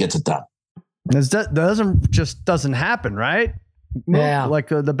weeks. He gets it done. That doesn't happen, right? Yeah. Like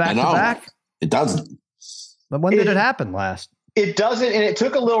the back-to-back? It doesn't. When did it happen last? It doesn't, and it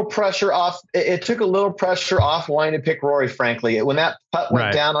took a little pressure off. It took a little pressure off wanting to pick Rory, frankly. When that putt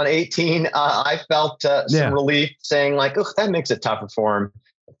went down on 18, I felt some relief, saying like, "Oh, that makes it tougher for him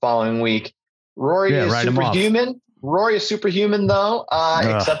the following week." Rory is superhuman. Rory is superhuman, though,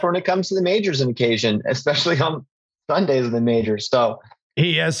 except for when it comes to the majors on occasion, especially on Sundays of the majors. So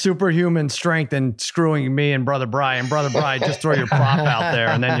he has superhuman strength in screwing me and Brother Brian. Brother Brian, just throw your prop out there,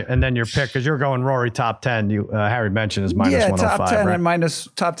 and then your pick, because you're going Rory top 10. You Harry mentioned is minus 105. Top 10 right?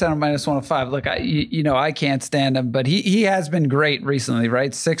 and top 10 and minus 105. Look, I can't stand him, but he has been great recently,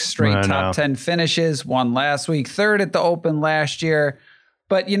 right? 6 straight top 10 finishes. Won last week, 3rd at the Open last year.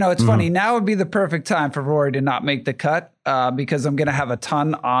 But it's funny. Now would be the perfect time for Rory to not make the cut because I'm going to have a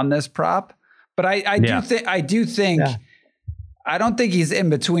ton on this prop. But I do think. I don't think he's in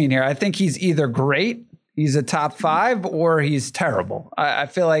between here. I think he's either great, he's a top 5, or he's terrible. I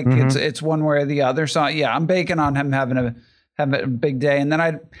feel like it's one way or the other. So yeah, I'm banking on him having a big day. And then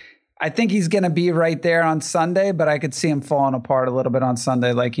I think he's going to be right there on Sunday, but I could see him falling apart a little bit on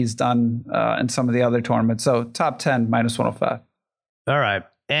Sunday like he's done in some of the other tournaments. So top 10, minus 105. All right.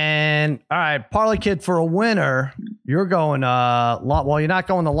 And all right, Parlay Kid, for a winner, you're going you're not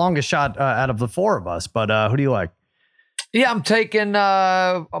going the longest shot out of the 4 of us, but who do you like? Yeah, I'm taking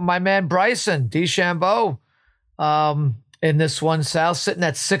my man Bryson DeChambeau in this one, Sal, sitting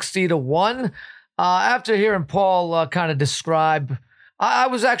at 60-1. After hearing Paul kind of describe, I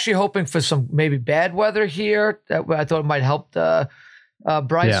was actually hoping for some maybe bad weather here. That I thought it might help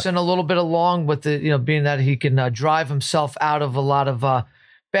Bryson a little bit along with the being that he can drive himself out of a lot of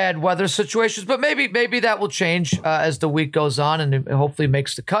bad weather situations. But maybe that will change as the week goes on, and hopefully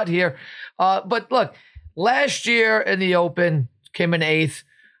makes the cut here. But look. Last year in the Open, came in 8th.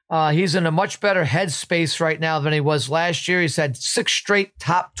 He's in a much better headspace right now than he was last year. He's had 6 straight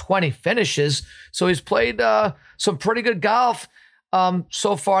top 20 finishes. So he's played some pretty good golf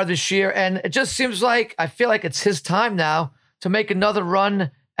so far this year. And it just seems like, I feel like it's his time now to make another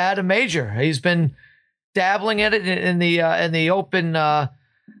run at a major. He's been dabbling at it in the Open.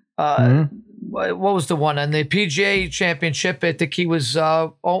 What was the one on the PGA Championship? I think he was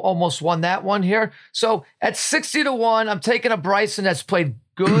almost won that one here. So at 60-1, I'm taking a Bryson that's played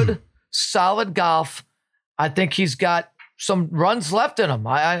good, solid golf. I think he's got some runs left in him.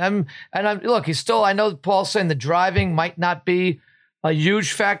 Look, he's still. I know Paul's saying the driving might not be a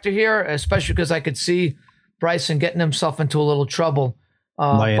huge factor here, especially because I could see Bryson getting himself into a little trouble.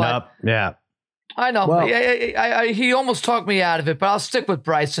 Laying up, yeah. I know. Well, he almost talked me out of it, but I'll stick with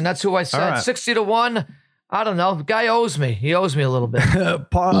Bryson. That's who I said. Right. 60-1. I don't know. The guy owes me. He owes me a little bit.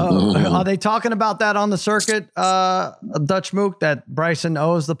 Are they talking about that on the circuit, Dutch Mook, that Bryson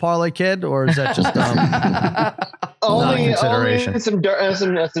owes the Parlay Kid, or is that just only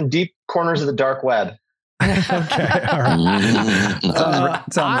some deep corners of the dark web? Okay, all right.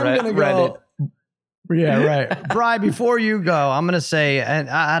 I'm gonna go. Yeah, right. Bri, before you go, I'm going to say, and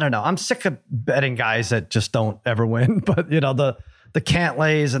I don't know, I'm sick of betting guys that just don't ever win, but the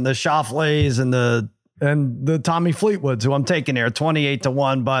Cantlays and the Schauffeleys and the Tommy Fleetwoods, who I'm taking here,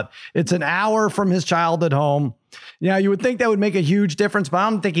 28-1, but it's an hour from his childhood home. Yeah, you would think that would make a huge difference, but I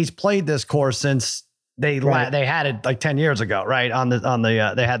don't think he's played this course since they had it like 10 years ago, right?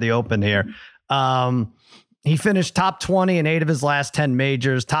 They had the Open here. He finished top 20 in 8 of his last 10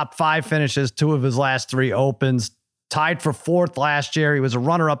 majors, top 5 finishes, 2 of his last 3 Opens, tied for 4th last year. He was a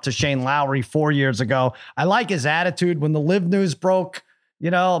runner-up to Shane Lowry 4 years ago. I like his attitude. When the Live news broke,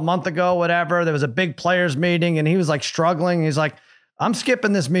 a month ago, whatever, there was a big players meeting and he was like struggling. He's like, I'm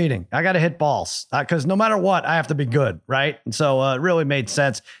skipping this meeting. I got to hit balls because no matter what, I have to be good, right? And so it really made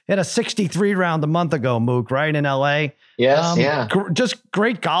sense. He had a 63 round a month ago, Mook, right, in LA. Yes, yeah. Just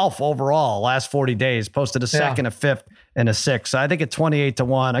great golf overall last 40 days. Posted a 2nd, a 5th, and a 6th. So I think at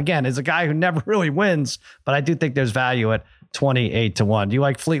 28-1, again, is a guy who never really wins, but I do think there's value at 28-1. Do you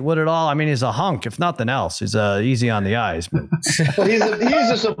like Fleetwood at all? I mean, he's a hunk, if nothing else. He's easy on the eyes. But. Well, he's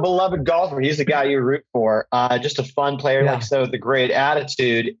just a beloved golfer. He's the guy you root for. Just a fun player, like so, with a great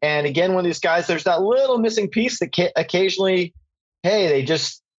attitude. And again, one of these guys, there's that little missing piece that occasionally, they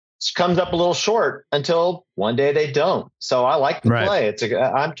just comes up a little short until one day they don't. So I like the play.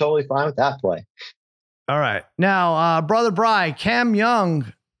 I'm totally fine with that play. All right. Now, Brother Bry, Cam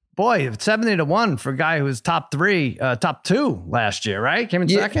Young. Boy, 70-1 for a guy who was top 2 last year, right? Came in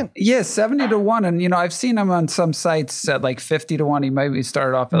second. Yeah, 70-1. And, I've seen him on some sites at like 50-1. He maybe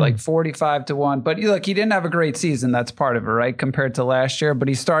started off at like 45-1. But look, he didn't have a great season. That's part of it, right? Compared to last year. But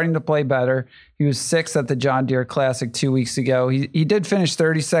he's starting to play better. He was 6th at the John Deere Classic 2 weeks ago. He did finish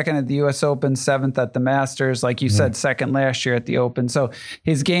 32nd at the U.S. Open, 7th at the Masters. Like you said, 2nd last year at the Open. So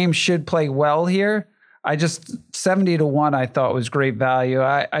his game should play well here. 70-1 I thought was great value.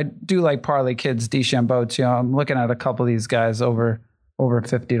 I do like Parlay Kids DeChambeau too. I'm looking at a couple of these guys over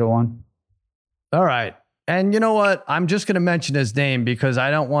 50-1. All right. And you know what? I'm just going to mention his name because I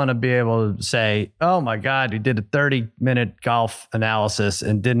don't want to be able to say, oh my God, he did a 30-minute golf analysis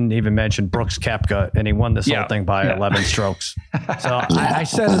and didn't even mention Brooks Koepka and he won this whole thing by 11 strokes. So I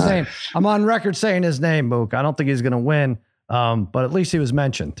said his name. I'm on record saying his name, Mook. I don't think he's going to win, but at least he was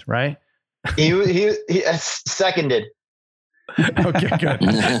mentioned, right? He seconded. Okay, good. He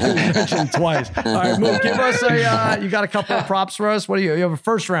was mentioned twice. All right, Mook, give us you got a couple of props for us? What do you have a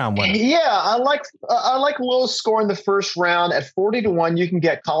first round winner? Yeah, I like lowest score in the first round at 40-1. You can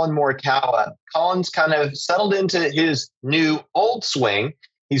get Colin Morikawa. Colin's kind of settled into his new old swing.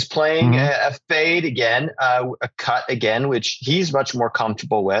 He's playing a fade again, a cut again, which he's much more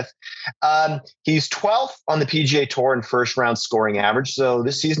comfortable with. He's 12th on the PGA Tour in first round scoring average. So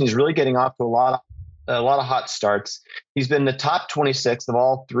this season, he's really getting off to a lot of hot starts. He's been the top 26th of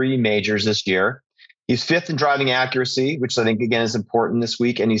all 3 majors this year. He's 5th in driving accuracy, which I think, again, is important this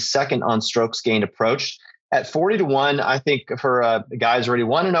week. And he's 2nd on strokes gained approach. At 40-1, I think for a guy who's already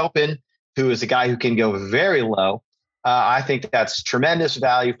won an Open, who is a guy who can go very low, I think that's tremendous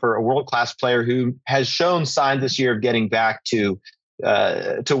value for a world-class player who has shown signs this year of getting back to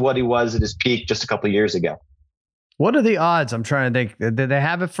what he was at his peak just a couple of years ago. What are the odds? I'm trying to think. Did they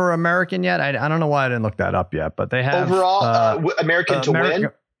have it for American yet? I don't know why I didn't look that up yet, but they have overall American to win.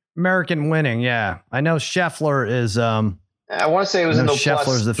 American winning, yeah. I know Scheffler is. I want to say it was in the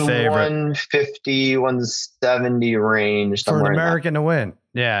Scheffler's plus the favorite. 150, 170 range. For an American to win.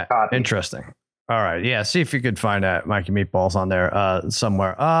 Yeah. Copy. Interesting. All right. Yeah. See if you could find Mikey Meatballs on there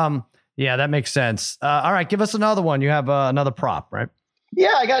somewhere. Yeah, that makes sense. All right. Give us another one. You have another prop, right?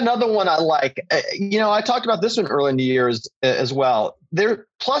 Yeah, I got another one I like. I talked about this one early in the year as well. They're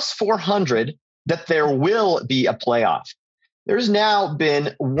plus 400 that there will be a playoff. There's now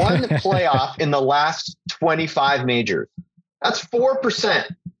been one playoff in the last 25 majors. That's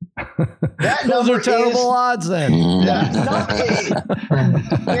 4%. Those are terrible odds then.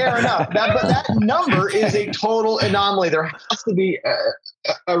 Fair enough. But that number is a total anomaly. There has to be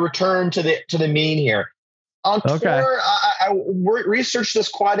a return to the mean here. On tour, I researched this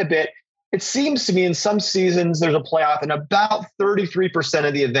quite a bit. It seems to me in some seasons there's a playoff in about 33%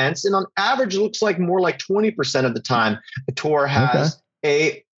 of the events. And on average, it looks like more like 20% of the time the tour has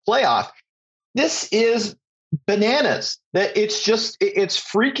a playoff. This is bananas. That it's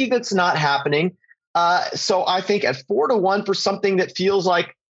freaky that's not happening. So I think at 4-1 for something that feels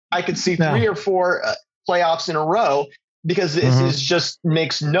like I could see 3 or 4 playoffs in a row, because this is just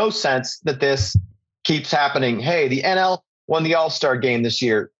makes no sense that this keeps happening. Hey, the NL won the All-Star game this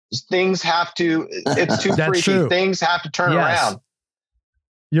year. Things have to, it's too freaky. True. Things have to turn around.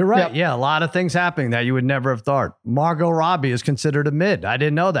 You're right. Yep. Yeah. A lot of things happening that you would never have thought. Margot Robbie is considered a mid. I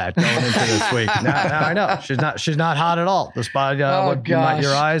didn't know that going into this week. Now I know she's not hot at all, despite what might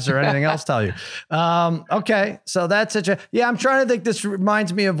your eyes or anything else tell you. Okay. So that's I'm trying to think. This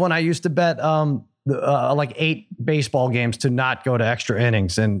reminds me of when I used to bet like 8 baseball games to not go to extra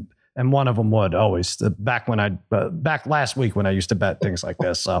innings. And and one of them would always. Back last week when I used to bet things like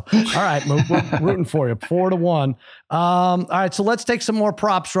this. So, all right, we're rooting for you. 4-1. All right, so let's take some more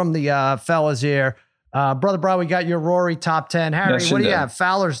props from the fellas here. Brother Bro, we got your Rory top 10. Harry, yes, what do you have?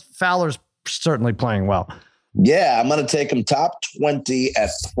 Fowler's certainly playing well. Yeah, I'm going to take him top 20 at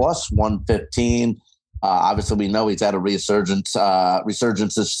plus 115. Obviously, we know he's had a resurgence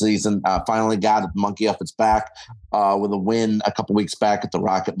this season. Finally got a monkey off its back with a win a couple weeks back at the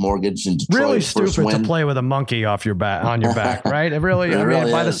Rocket Mortgage in Detroit. Really stupid to play with a monkey on your back, right? It really,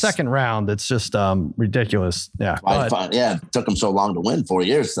 by the second round, it's just ridiculous. Yeah, it took him so long to win, 4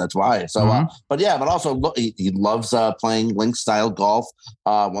 years. That's why. So, but also look, he loves playing link style golf.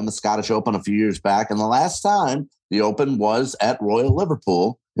 Won the Scottish Open a few years back, and the last time the Open was at Royal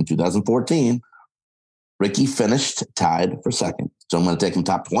Liverpool in 2014. Ricky finished tied for second. So I'm going to take him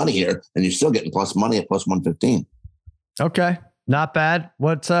top 20 here, and you're still getting plus money at plus 115. Okay. Not bad.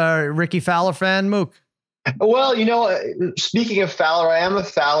 What's Ricky Fowler fan, Mook? Well, speaking of Fowler, I am a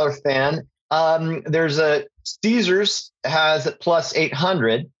Fowler fan. There's a Caesars has at plus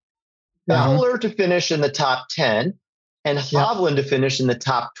 800. Fowler to finish in the top 10 and Hovland to finish in the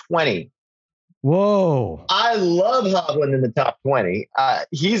top 20. Whoa. I love Hovland in the top 20.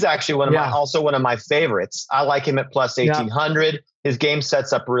 He's actually one of my favorites. I like him at plus 1,800. His game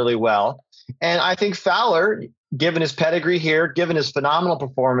sets up really well. And I think Fowler, given his pedigree here, given his phenomenal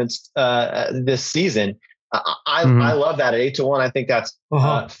performance this season, I love that at 8-1. I think that's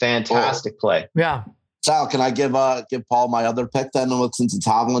a fantastic play. Yeah. Sal, can I give Paul my other pick then? Since it's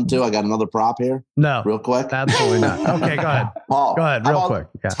Hovland too, I got another prop here. No, real quick. Absolutely not. Okay, go ahead. Paul, go ahead, real quick.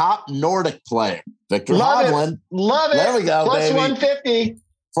 Yeah. Top Nordic player, Victor Hovland. Love it. There we go, plus baby. 150.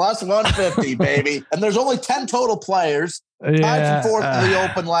 Plus 150, baby. And there's only 10 total players. Tied for fourth in the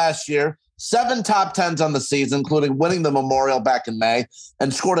Open last year. 7 top 10s on the season, including winning the Memorial back in May,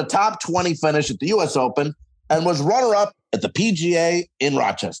 and scored a top 20 finish at the U.S. Open, and was runner-up at the PGA in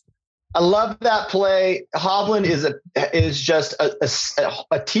Rochester. I love that play. Hovland is just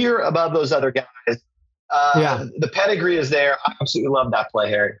a tier above those other guys. The pedigree is there. I absolutely love that play,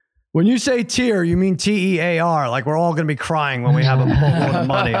 Harry. When you say tier, you mean TEAR, like we're all going to be crying when we have a boatload of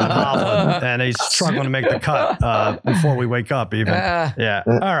money on Hovland and he's struggling to make the cut before we wake up even. Yeah.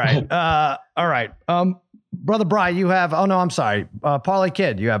 All right. Brother Bry, you have, I'm sorry. Parlay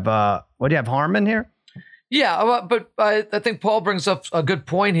Kid, you have, what do you have, Harmon here? Yeah, but I think Paul brings up a good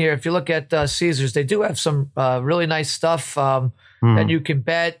point here. If you look at Caesars, they do have some really nice stuff that you can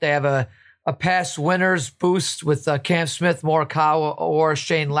bet. They have a past winners boost with Cam Smith, Morikawa, or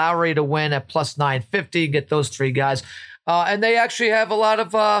Shane Lowry to win at plus 950. Get those 3 guys. And they actually have a lot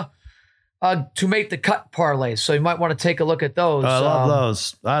of to make the cut parlays. So you might want to take a look at those. I love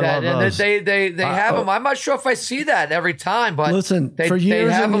those. I love those. They have them. I'm not sure if I see that every time, but listen, for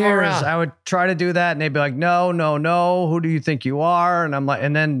years and years, I would try to do that, and they'd be like, no. Who do you think you are? And I'm like,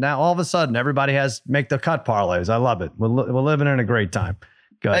 and then now all of a sudden, everybody has make the cut parlays. I love it. We're living in a great time.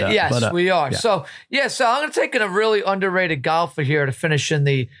 Good. Yes, we are. Yeah. So I'm going to take in a really underrated golfer here to finish in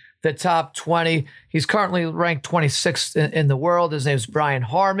the top 20. He's currently ranked 26th in the world. His name is Brian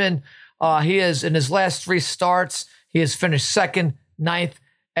Harman. He is, in his last 3 starts, he has finished 2nd, 9th,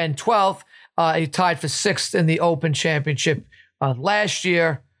 and 12th. He tied for 6th in the Open Championship last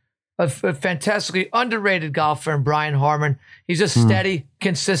year. A fantastically underrated golfer in Brian Harman. He's just steady,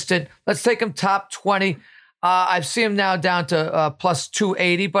 consistent. Let's take him top 20. I've seen him now down to plus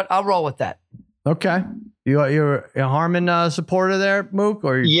 280, but I'll roll with that. Okay. You're a Harman supporter there, Mook?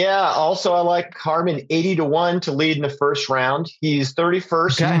 Yeah. Also, I like Harman 80-1 to lead in the first round. He's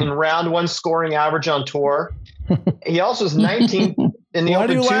 31st in round 1 scoring average on tour. He also is 19th in the Open. Why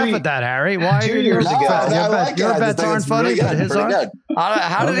do you laugh at that, Harry? Why 2 years ago? Your bets aren't funny, but his are.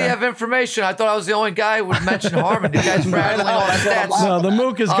 How did he have information? I thought I was the only guy who would mention Harman. You guys rattling all the stats. No, the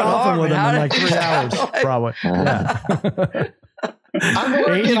Mook is golfing with him in like 3 hours, probably. Yeah. I'm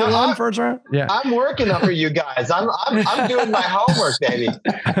working 80-1 first round. Yeah, I'm working up for you guys. I'm doing my homework, baby.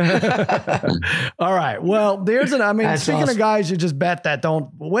 All right. Well, That's speaking of guys you just bet that don't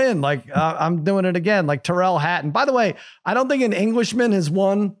win, like I'm doing it again, like Tyrrell Hatton. By the way, I don't think an Englishman has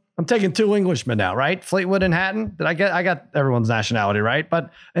won. I'm taking 2 Englishmen now, right? Fleetwood and Hatton. I got everyone's nationality, right?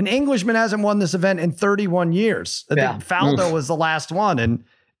 But an Englishman hasn't won this event in 31 years. I think Faldo was the last one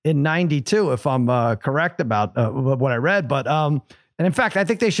in 92, if I'm correct about what I read. But and in fact, I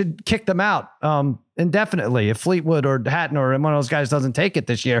think they should kick them out indefinitely if Fleetwood or Hatton or one of those guys doesn't take it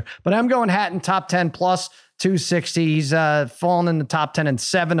this year. But I'm going Hatton top 10 plus 260. He's fallen in the top 10 in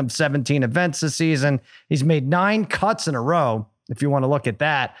 7 of 17 events this season. He's made 9 cuts in a row, if you want to look at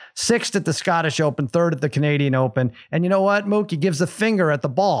that. 6th at the Scottish Open, 3rd at the Canadian Open. And you know what, Mook? He gives the finger at the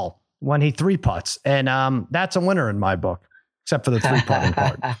ball. when he 3-putts. And that's a winner in my book, except for the 3-putting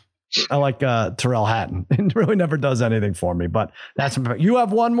part. I like Tyrrell Hatton. It really never does anything for me, but that's you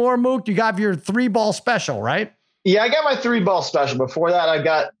have one more, Mook. You got your 3-ball special, right? Yeah, I got my 3-ball special. Before that, I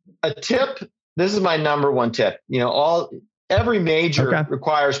got a tip. This is my number one tip. Every major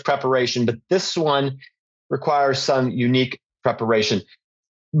requires preparation, but this one requires some unique preparation.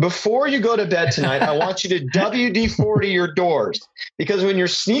 Before you go to bed tonight, I want you to WD-40 your doors, because when you're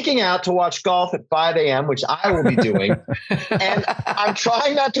sneaking out to watch golf at 5 a.m., which I will be doing, and I'm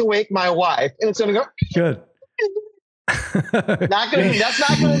trying not to wake my wife, and it's going to go. Good. That's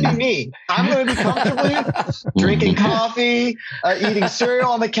not going to be me. I'm going to be comfortably drinking coffee, eating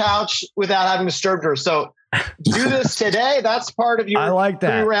cereal on the couch without having disturbed her. So do this today. That's part of your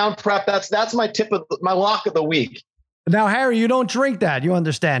 3-round prep. That's my my lock of the week. Now, Harry, you don't drink that. You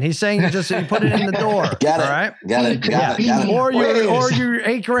understand? He's saying you put it in the door. Got it. All right. Got it. Or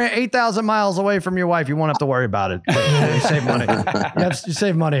you're 8,000 miles away from your wife. You won't have to worry about it. You save money. You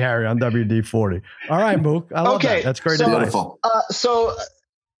save money, Harry, on WD-40. All right, Mook. I love that. That's great advice. So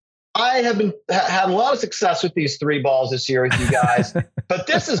I have had a lot of success with these 3 balls this year with you guys, but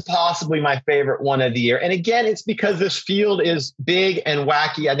this is possibly my favorite one of the year. And again, it's because this field is big and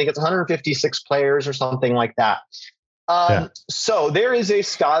wacky. I think it's 156 players or something like that. So there is a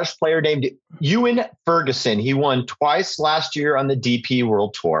Scottish player named Ewan Ferguson. He won twice last year on the DP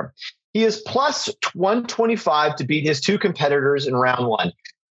World Tour. He is plus 125 to beat his 2 competitors in round 1.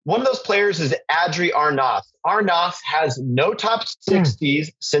 One of those players is Adri Arnath. Arnath has no top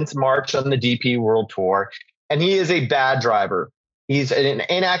 60s since March on the DP World Tour, and he is a bad driver. He's an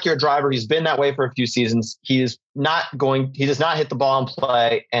inaccurate driver. He's been that way for a few seasons. He does not hit the ball in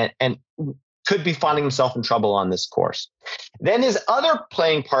play, and could be finding himself in trouble on this course. Then his other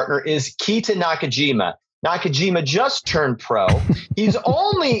playing partner is Keita Nakajima. Nakajima just turned pro. He's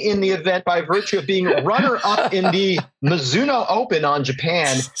only in the event by virtue of being runner-up in the Mizuno Open on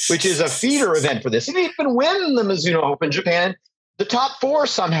Japan, which is a feeder event for this. He didn't even win the Mizuno Open Japan. The top 4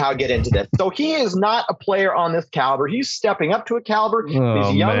 somehow get into this. So he is not a player on this caliber. He's stepping up to a caliber. He's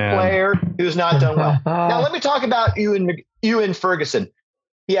a young player who's not done well. Now, let me talk about Ewan Ferguson.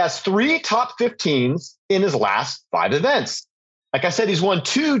 He has 3 top 15s in his last 5 events. Like I said, he's won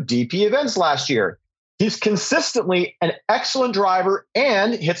 2 DP events last year. He's consistently an excellent driver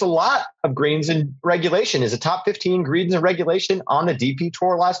and hits a lot of greens in regulation. He's a top 15 greens in regulation on the DP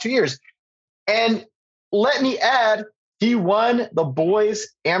Tour last 2 years. And let me add, he won the Boys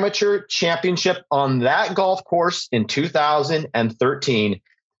Amateur Championship on that golf course in 2013.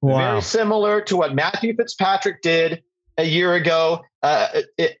 Wow. Very similar to what Matthew Fitzpatrick did a year ago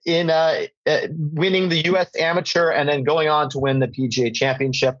in winning the U.S. Amateur and then going on to win the PGA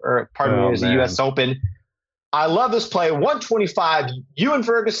Championship, or the U.S. Open. I love this play. 125, Ewan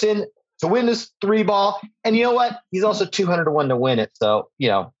Ferguson to win this 3-ball. And you know what? He's also 200-1 to win it. So,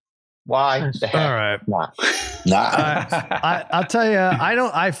 why the heck? All right. Nah. I'll tell you,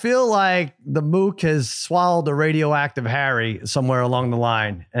 I feel like the Mook has swallowed a radioactive Harry somewhere along the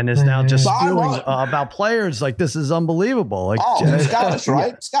line and is now just spewing about players. Like, this is unbelievable. Like, he's Scottish,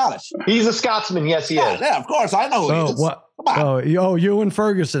 right? Scottish. He's a Scotsman. Yes, he is. Yeah, of course. I know who he is. What? Ewan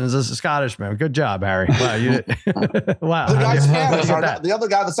Ferguson is a Scottish man. Good job, Harry. Wow. Wow. The guy's Spanish. The other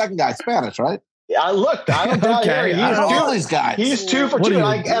guy, the second guy, Spanish, right? I don't doubt Harry. These guys. He's 2 for 2.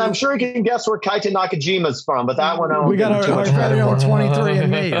 And I'm sure he can guess where Keita Nakajima's from, but that one, we got our very own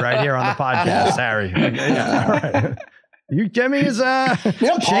 23andMe right here on the podcast, Harry. Yeah, all right. You give me his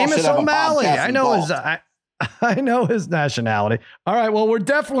Seamus O'Malley. I know his nationality. All right. Well, we're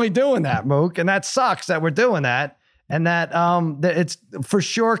definitely doing that, Mook, and that sucks that we're doing that. And that it's for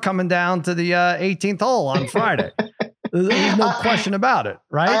sure coming down to the 18th hole on Friday. There's no question about it,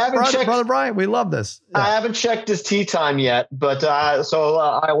 right? Brother Brian, we love this. Yeah. I haven't checked his tee time yet, but so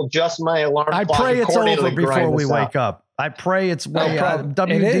I will adjust my alarm clock. I pray it's over before we wake up. I pray it's way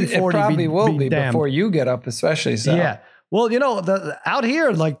WD-40. It probably will be before you get up, especially. So. Yeah. Well, out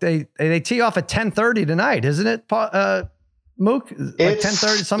here, like they tee off at 10:30 tonight, isn't it? Mook, like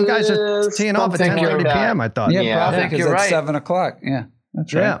 10:30. Some guys are teeing off at 10:30 p.m. I thought. Yeah, probably because it's 7 o'clock. Yeah,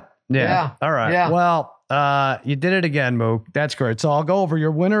 that's right. Yeah. All right. Yeah. Well, you did it again, Mook. That's great. So I'll go over.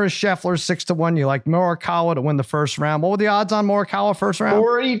 Your winner is Scheffler, 6-1. You like Morikawa to win the first round. What were the odds on Morikawa first round?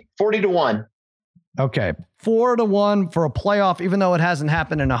 40-1. Okay, 4-1 for a playoff, even though it hasn't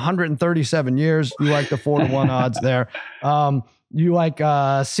happened in 137 years. You like the 4-1 odds there. You like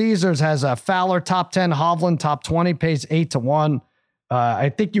Caesars has a Fowler top 10, Hovland top 20, pays 8-1. I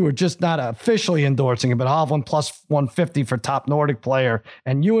think you were just not officially endorsing it, but Hovland plus 150 for top Nordic player,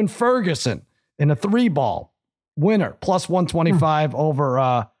 and Ewan Ferguson in a 3-ball winner plus 125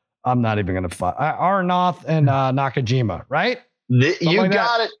 over I'm not even going to fight. Arnoth and Nakajima, right? You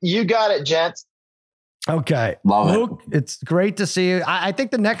got it. You got it, gents. Okay. Luke, it's great to see you. I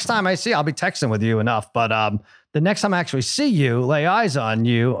think the next time I see you, I'll be texting with you enough, but the next time I actually see you, lay eyes on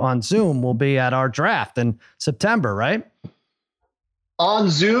you on Zoom, will be at our draft in September, right? On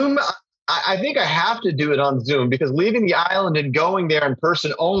Zoom, I think I have to do it on Zoom because leaving the island and going there in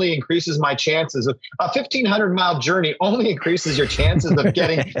person only increases my chances of a 1,500-mile journey only increases your chances of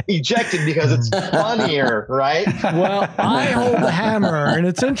getting ejected because it's funnier, right? Well, I hold the hammer, and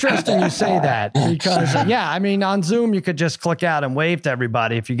it's interesting you say that because, I mean, on Zoom, you could just click out and wave to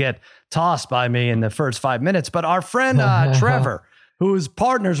everybody if you get tossed by me in the first 5 minutes. But our friend Trevor, who is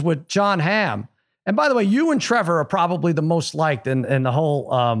partners with John Hamm, and by the way, you and Trevor are probably the most liked in the whole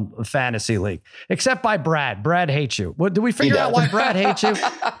fantasy league, except by Brad. Brad hates you. Do we figure out why Brad hates you? Do we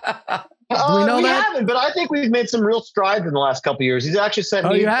know that? Haven't, but I think we've made some real strides in the last couple of years. He's actually sent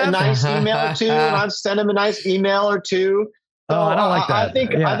me a nice email or two, and I've sent him a nice email or two. So, I don't like that.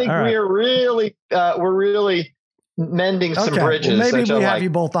 I think we're really mending some bridges. Well, maybe we have you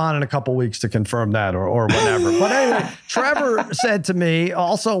both on in a couple weeks to confirm that or whatever. But anyway, Trevor said to me,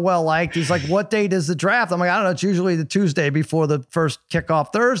 also well liked, he's like, what date is the draft? I'm like, I don't know. It's usually the Tuesday before the first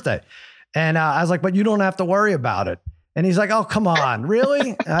kickoff Thursday. And I was like, but you don't have to worry about it. And he's like, oh, come on, really?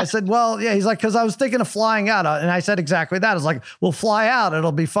 And I said, well, yeah. He's like, because I was thinking of flying out. And I said exactly that. I was like, we'll fly out.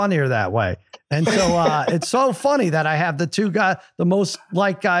 It'll be funnier that way. And so it's so funny that I have the two guys, the most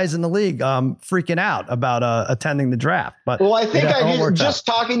liked guys in the league, freaking out about attending the draft. But well, I think just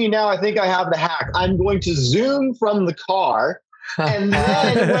talking to you now, I think I have the hack. I'm going to Zoom from the car, and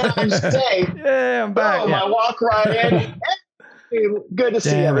then when I'm safe, I'm back. I walk right in. Hey, good to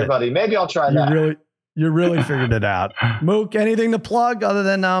see everybody. Maybe I'll try that. You really figured it out. Mook, anything to plug other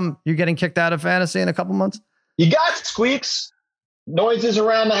than you getting kicked out of fantasy in a couple months? You got squeaks, noises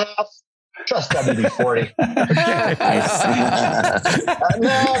around the house. Trust WD-40.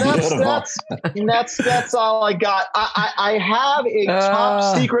 That's all I got. I have a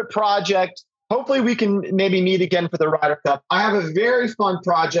top secret project. Hopefully we can maybe meet again for the Ryder Cup. I have a very fun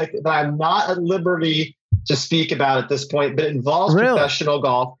project that I'm not at liberty to speak about at this point, but it involves professional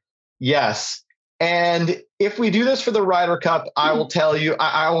golf. Yes. And if we do this for the Ryder Cup, I will tell you,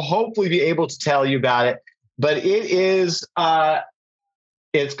 I will hopefully be able to tell you about it, but it is,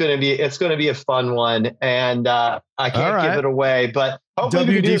 it's going to be a fun one, and I can't give it away. But hopefully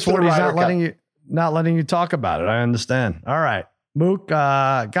WD-40 is not letting you talk about it. I understand. All right, Mook.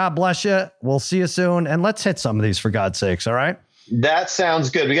 God bless you. We'll see you soon, and let's hit some of these for God's sakes. All right. That sounds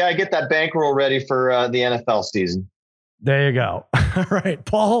good. We got to get that bankroll ready for the NFL season. There you go. All right,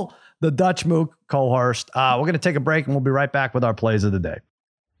 Paul, the Dutch Mook, Koehorst. We're going to take a break, and we'll be right back with our plays of the day.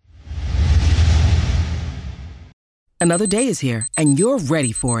 Another day is here, and you're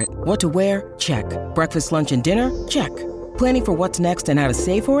ready for it. What to wear? Check. Breakfast, lunch, and dinner? Check. Planning for what's next and how to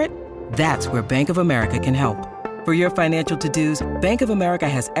save for it? That's where Bank of America can help. For your financial to-dos, Bank of America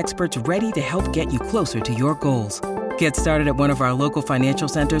has experts ready to help get you closer to your goals. Get started at one of our local financial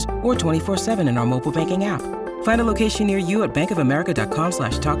centers or 24/7 in our mobile banking app. Find a location near you at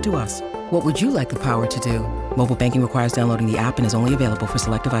bankofamerica.com/talktous. What would you like the power to do? Mobile banking requires downloading the app and is only available for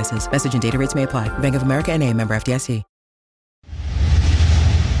select devices. Message and data rates may apply. Bank of America NA, member FDIC.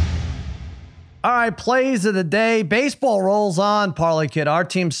 All right, plays of the day. Baseball rolls on. Parlay Kid, our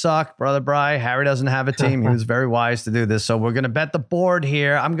team sucked. Brother Bry, Harry doesn't have a team. He was very wise to do this. So we're going to bet the board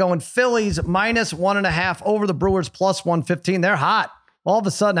here. I'm going Phillies -1.5 over the Brewers +115. They're hot. All of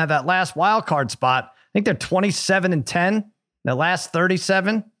a sudden, have that last wild card spot. I think they're 27-10. The last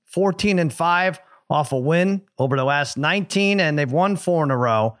 37, 14-5 off a win over the last 19, and they've won 4 in a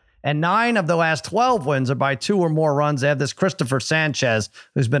row. And 9 of the last 12 wins are by 2 or more runs. They have this Christopher Sanchez,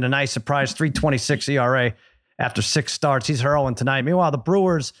 who's been a nice surprise, 3.26 ERA after 6 starts. He's hurling tonight. Meanwhile, the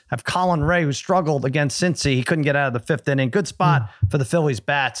Brewers have Colin Ray, who struggled against Cincy. He couldn't get out of the 5th inning. Good spot for the Phillies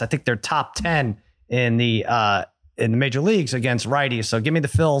bats. I think they're top 10 in the major leagues against righties. So give me the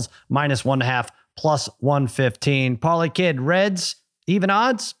Phils -1.5 +115. Parlay Kid, Reds, even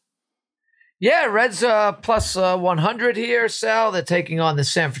odds? Yeah, Reds plus 100 here, Sal. They're taking on the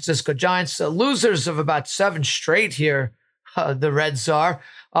San Francisco Giants. Losers of about 7 straight here, the Reds are.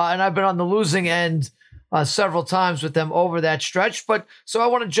 And I've been on the losing end several times with them over that stretch. But so I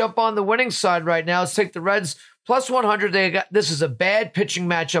want to jump on the winning side right now. Let's take the Reds plus 100. This is a bad pitching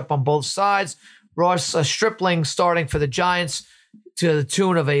matchup on both sides. Ross Stripling starting for the Giants to the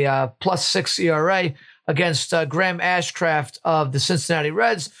tune of a +6 ERA against Graham Ashcraft of the Cincinnati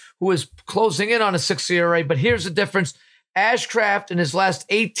Reds, who is closing in on a 6 ERA. But here's the difference. Ashcraft in his last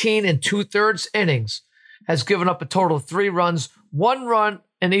 18 2/3 innings has given up a total of 3 runs, 1 run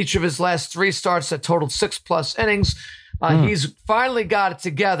in each of his last 3 starts that totaled 6+ innings. He's finally got it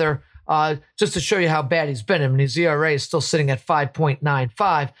together. Just to show you how bad he's been. I mean, his ERA is still sitting at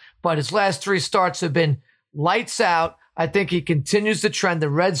 5.95, but his last 3 starts have been lights out. I think he continues the trend. The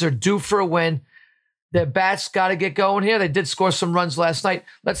Reds are due for a win. Their bats got to get going here. They did score some runs last night.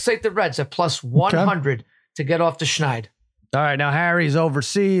 Let's take the Reds at plus 100 to get off the Schneid. All right, now Harry's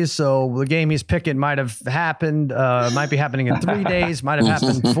overseas, so the game he's picking might have happened, might be happening in 3 days, might have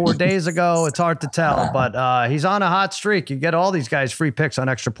happened 4 days ago. It's hard to tell, but he's on a hot streak. You get all these guys free picks on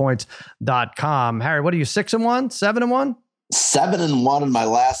extrapoints.com. Harry, what are you, 6-1, 7-1? 7-1 in my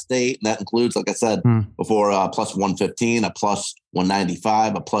last 8, and that includes, like I said before, plus 115, a plus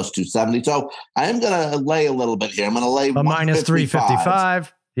 195, a plus 270. So I am going to lay a little bit here. I'm going to lay a minus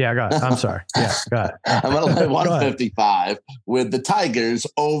 355. Yeah, go ahead. I'm sorry. Yeah, go ahead. I'm going to lay 155 with the Tigers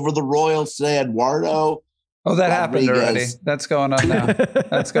over the Royals today. Eduardo. Oh, that happened already. That's going on now.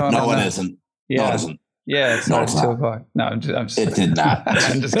 That's going on. No, it isn't. Yeah. No, it isn't. Yeah, it's not 2 o'clock. No, I'm just it did not.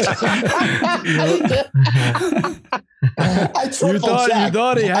 I'm just I triple checked. You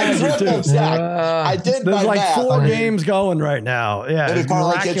thought he had you too. I did. There's like math. 4 games going right now. Yeah, maybe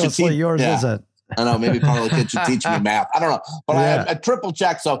miraculously yours isn't. I know. Maybe Parlay Kid should teach me math. I don't know. But I triple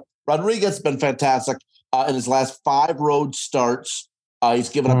checked. So Rodriguez has been fantastic in his last 5 road starts. He's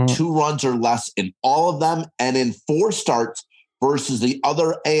given up 2 runs or less in all of them. And in 4 starts versus the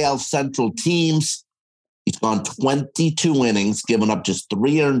other AL Central teams, he's gone 22 innings, given up just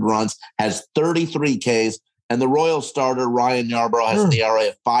 3 earned runs, has 33 Ks. And the Royals starter, Ryan Yarbrough, has an ERA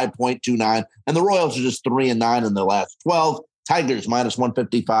of 5.29. And the Royals are just 3-9 in their last 12. Tigers minus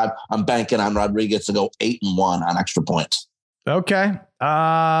 155. I'm banking on Rodriguez to go 8-1 on extra points. Okay.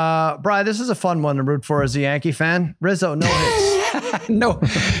 Brian, this is a fun one to root for as a Yankee fan. Rizzo, no hits. No.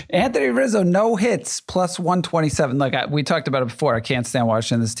 Anthony Rizzo, no hits, plus 127. Like we talked about it before. I can't stand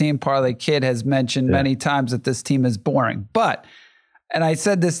watching this team. Parlay Kid has mentioned many times that this team is boring. But, and I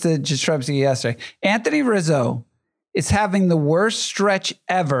said this to Jastrzebski yesterday, Anthony Rizzo is having the worst stretch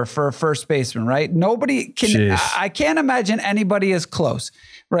ever for a first baseman, right? Nobody can, I can't imagine anybody is close.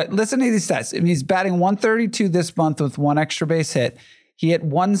 Right, listen to these stats. I mean, he's batting 132 this month with 1 extra base hit. He hit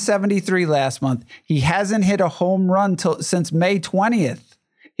 173 last month. He hasn't hit a home run since May 20th.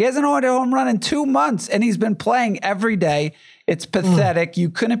 He hasn't hit a home run in 2 months, and he's been playing every day. It's pathetic. You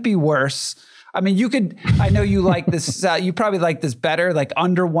couldn't be worse. I mean, you could, I know you like this, you probably like this better, like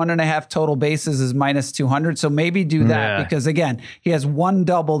under 1.5 total bases is minus 200. So maybe do that because again, he has 1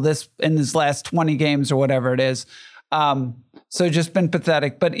 double in his last 20 games or whatever it is. So just been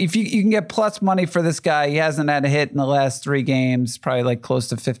pathetic, but if you can get plus money for this guy, he hasn't had a hit in the last 3 games, probably like close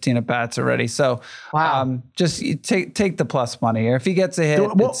to 15 at bats already. So, just take the plus money. Or if he gets a hit,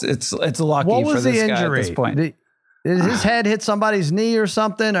 it's lucky for this guy at this point. Did his head hit somebody's knee or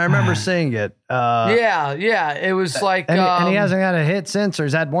something? I remember seeing it. Yeah. It was like, and he hasn't had a hit since, or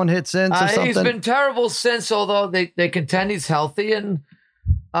he's had 1 hit since, or something. He's been terrible since. Although they contend he's healthy, and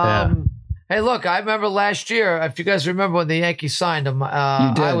hey, look, I remember last year. If you guys remember when the Yankees signed him,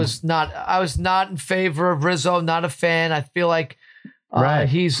 I was not in favor of Rizzo. Not a fan. I feel like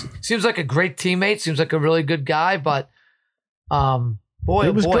seems like a great teammate. Seems like a really good guy, but boy,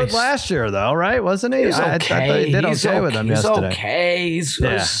 he was good last year, though, right? Wasn't he? He was okay. I thought he did okay with him yesterday. Okay, he's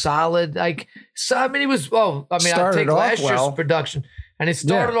solid. Like, so I mean, he was. Well, I mean, I take last year's production, and he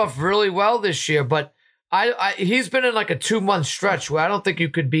started off really well this year. But he's been in like a 2-month stretch where I don't think you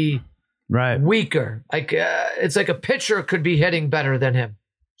could be weaker. Like it's like a pitcher could be hitting better than him.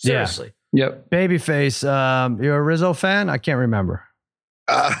 Seriously. Yep. Babyface, you're a Rizzo fan? I can't remember.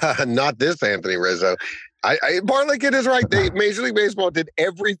 Not this Anthony Rizzo. Parlay Kid is right. Major League Baseball did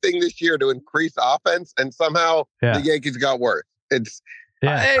everything this year to increase offense, and somehow the Yankees got worse.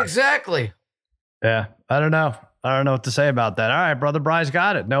 Exactly. Yeah, I don't know what to say about that. All right, brother Bry's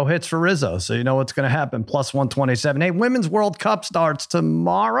got it. No hits for Rizzo, so you know what's going to happen. Plus 127. Hey, Women's World Cup starts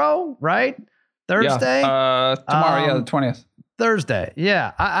tomorrow, right? Thursday? Tomorrow, the 20th. Thursday.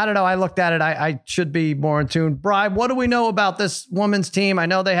 Yeah. I don't know. I looked at it. I should be more in tune. Bri, what do we know about this women's team? I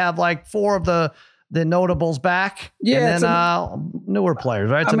know they have like 4 of the notables back, and then newer players,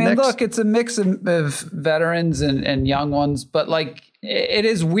 right? Look, it's a mix of veterans and young ones, but like it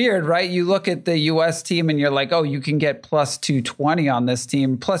is weird, right? You look at the U.S. team and you're like, oh, you can get plus 220 on this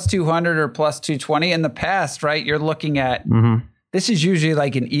team, plus 200 or plus 220. In the past, right? You're looking at this is usually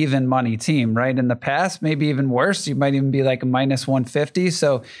like an even money team, right? In the past, maybe even worse. You might even be like a minus 150.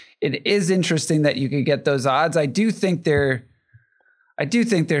 So it is interesting that you could get those odds. I do think they're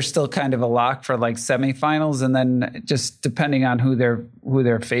still kind of a lock for like semifinals, and then just depending on who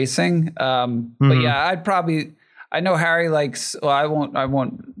they're facing. But yeah, I know Harry likes, well, I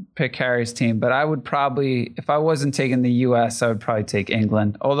won't pick Harry's team, but I would probably, if I wasn't taking the US, I would probably take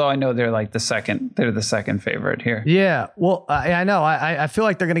England. Although I know they're the second favorite here. Yeah. Well, I know. I feel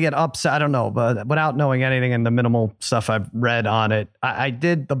like they're going to get upset. I don't know, but without knowing anything in the minimal stuff I've read on it, I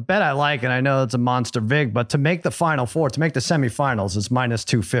did the bet I like, and I know it's a monster vig, but to make the Final Four, to make the semifinals, is minus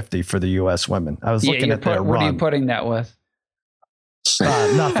 250 for the US women. I was looking at their run. What are you putting that with?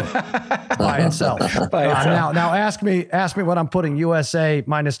 Nothing by itself. Now ask me what I'm putting USA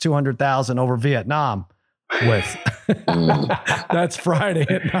minus 200,000 over Vietnam with. That's Friday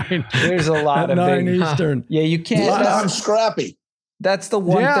at 9. There's a lot of 9 Eastern. Yeah, you can't. I'm scrappy. That's the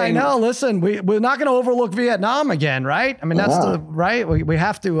one thing. Yeah, I know. Listen, we're not going to overlook Vietnam again, right? I mean, that's the right. We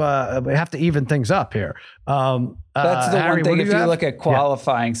have to even things up here. That's the Harry, one thing. If you look at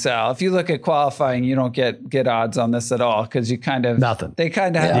qualifying, Sal, if you look at qualifying, you don't get odds on this at all because you kind of nothing. They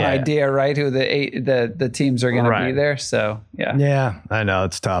kind of have an idea, right? Who the teams are going to be there. So yeah, I know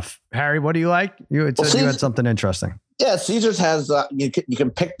it's tough. Harry, what do you like? You had something interesting. Yeah, Caesars has you can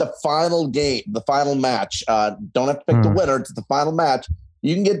pick the final game, the final match. Don't have to pick the winner; it's the final match.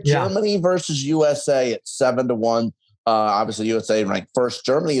 You can get Germany versus USA at 7-1. Obviously, USA ranked first.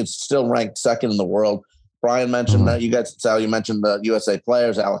 Germany is still ranked second in the world. Brian mentioned that. Sal, you mentioned the USA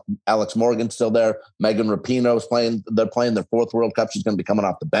players. Alex Morgan's still there. Megan Rapinoe's playing. They're playing their 4th World Cup. She's going to be coming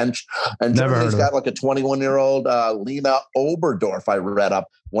off the bench. And Germany's got like a 21-year-old Lena Oberdorf. I read up,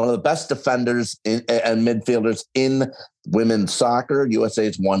 one of the best defenders and midfielders in women's soccer.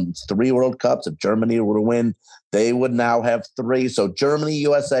 USA's won 3 World Cups. If Germany were to win, they would now have 3. So Germany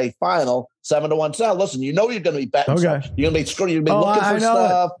USA final 7-1. Sal, listen, you know you're going to be betting. Okay. You're going to be screwed. You're going to be looking for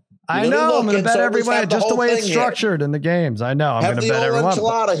stuff. I know. I'm going to bet everyone just the way it's structured in the games. I know. I'm going to bet everyone.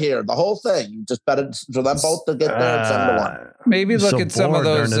 Enchilada here, the whole thing. You just bet it for them both to get there at 7-1. Maybe look at some of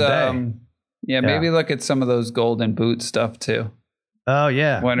those. Maybe look at some of those golden boot stuff too. Oh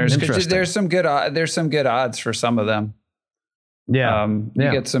yeah, winners. There's some good odds for some of them. Yeah,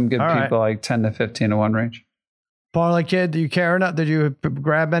 you get some good people like 10 to 15 to 1 range. Parlay Kid, do you care or not? Did you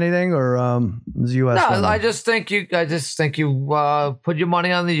grab anything or is US? No, I just think you put your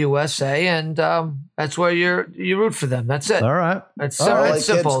money on the USA and that's where you root for them. That's it. All right. It's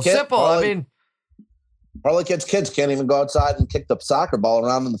simple. Simple. I mean, Parlay Kids can't even go outside and kick the soccer ball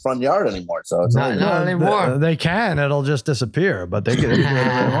around in the front yard anymore. So it's not anymore. They can. It'll just disappear, but they can do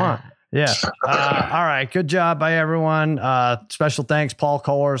whatever they want. Yeah. All right. Good job by everyone. Special thanks. Paul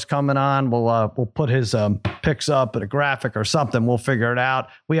Koehorst coming on. We'll put his picks up at a graphic or something. We'll figure it out.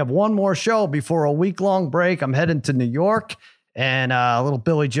 We have one more show before a week-long break. I'm heading to New York and a little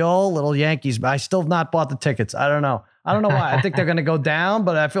Billy Joel, little Yankees. I still have not bought the tickets. I don't know why. I think they're going to go down,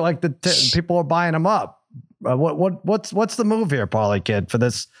 but I feel like people are buying them up. What's the move here, Parlay Kid, for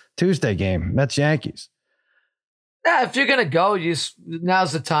this Tuesday game? Mets Yankees. Yeah, if you're gonna go,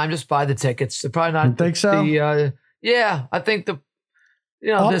 now's the time. Just buy the tickets. They're probably not. You think so? I think up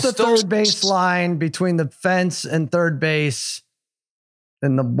the third base line between the fence and third base.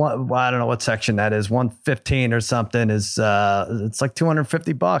 And I don't know what section that is, 115 or something is it's like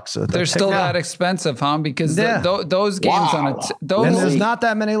 $250. So they're still that expensive, huh? Because those games and there's not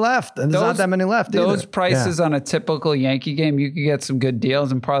that many left. And there's not that many left. Those prices on a typical Yankee game, you could get some good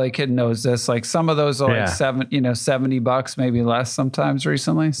deals. And Parlay Kid knows this. Like some of those are like $70, maybe less sometimes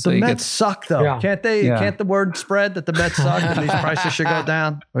recently. So the Mets suck though. Yeah. Can't they? Yeah. Can't the word spread that the Mets suck and these prices should go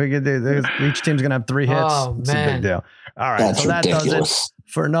down? Each team's gonna have 3 hits. Oh, it's a big deal. All right, that's so that ridiculous. does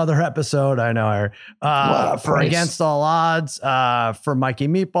it for another episode. I know, Harry. For Against All Odds, for Mikey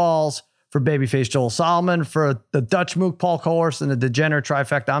Meatballs, for Babyface Joel Solomon, for the Dutch Mook Paul Koehorst, and the Degenerate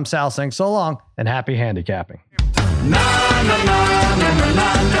Trifecta, I'm Sal saying so long and happy handicapping. Na, na, na, na, na, na,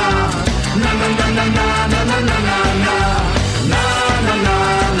 na. Na, na, na, na, na, na, na, na, na.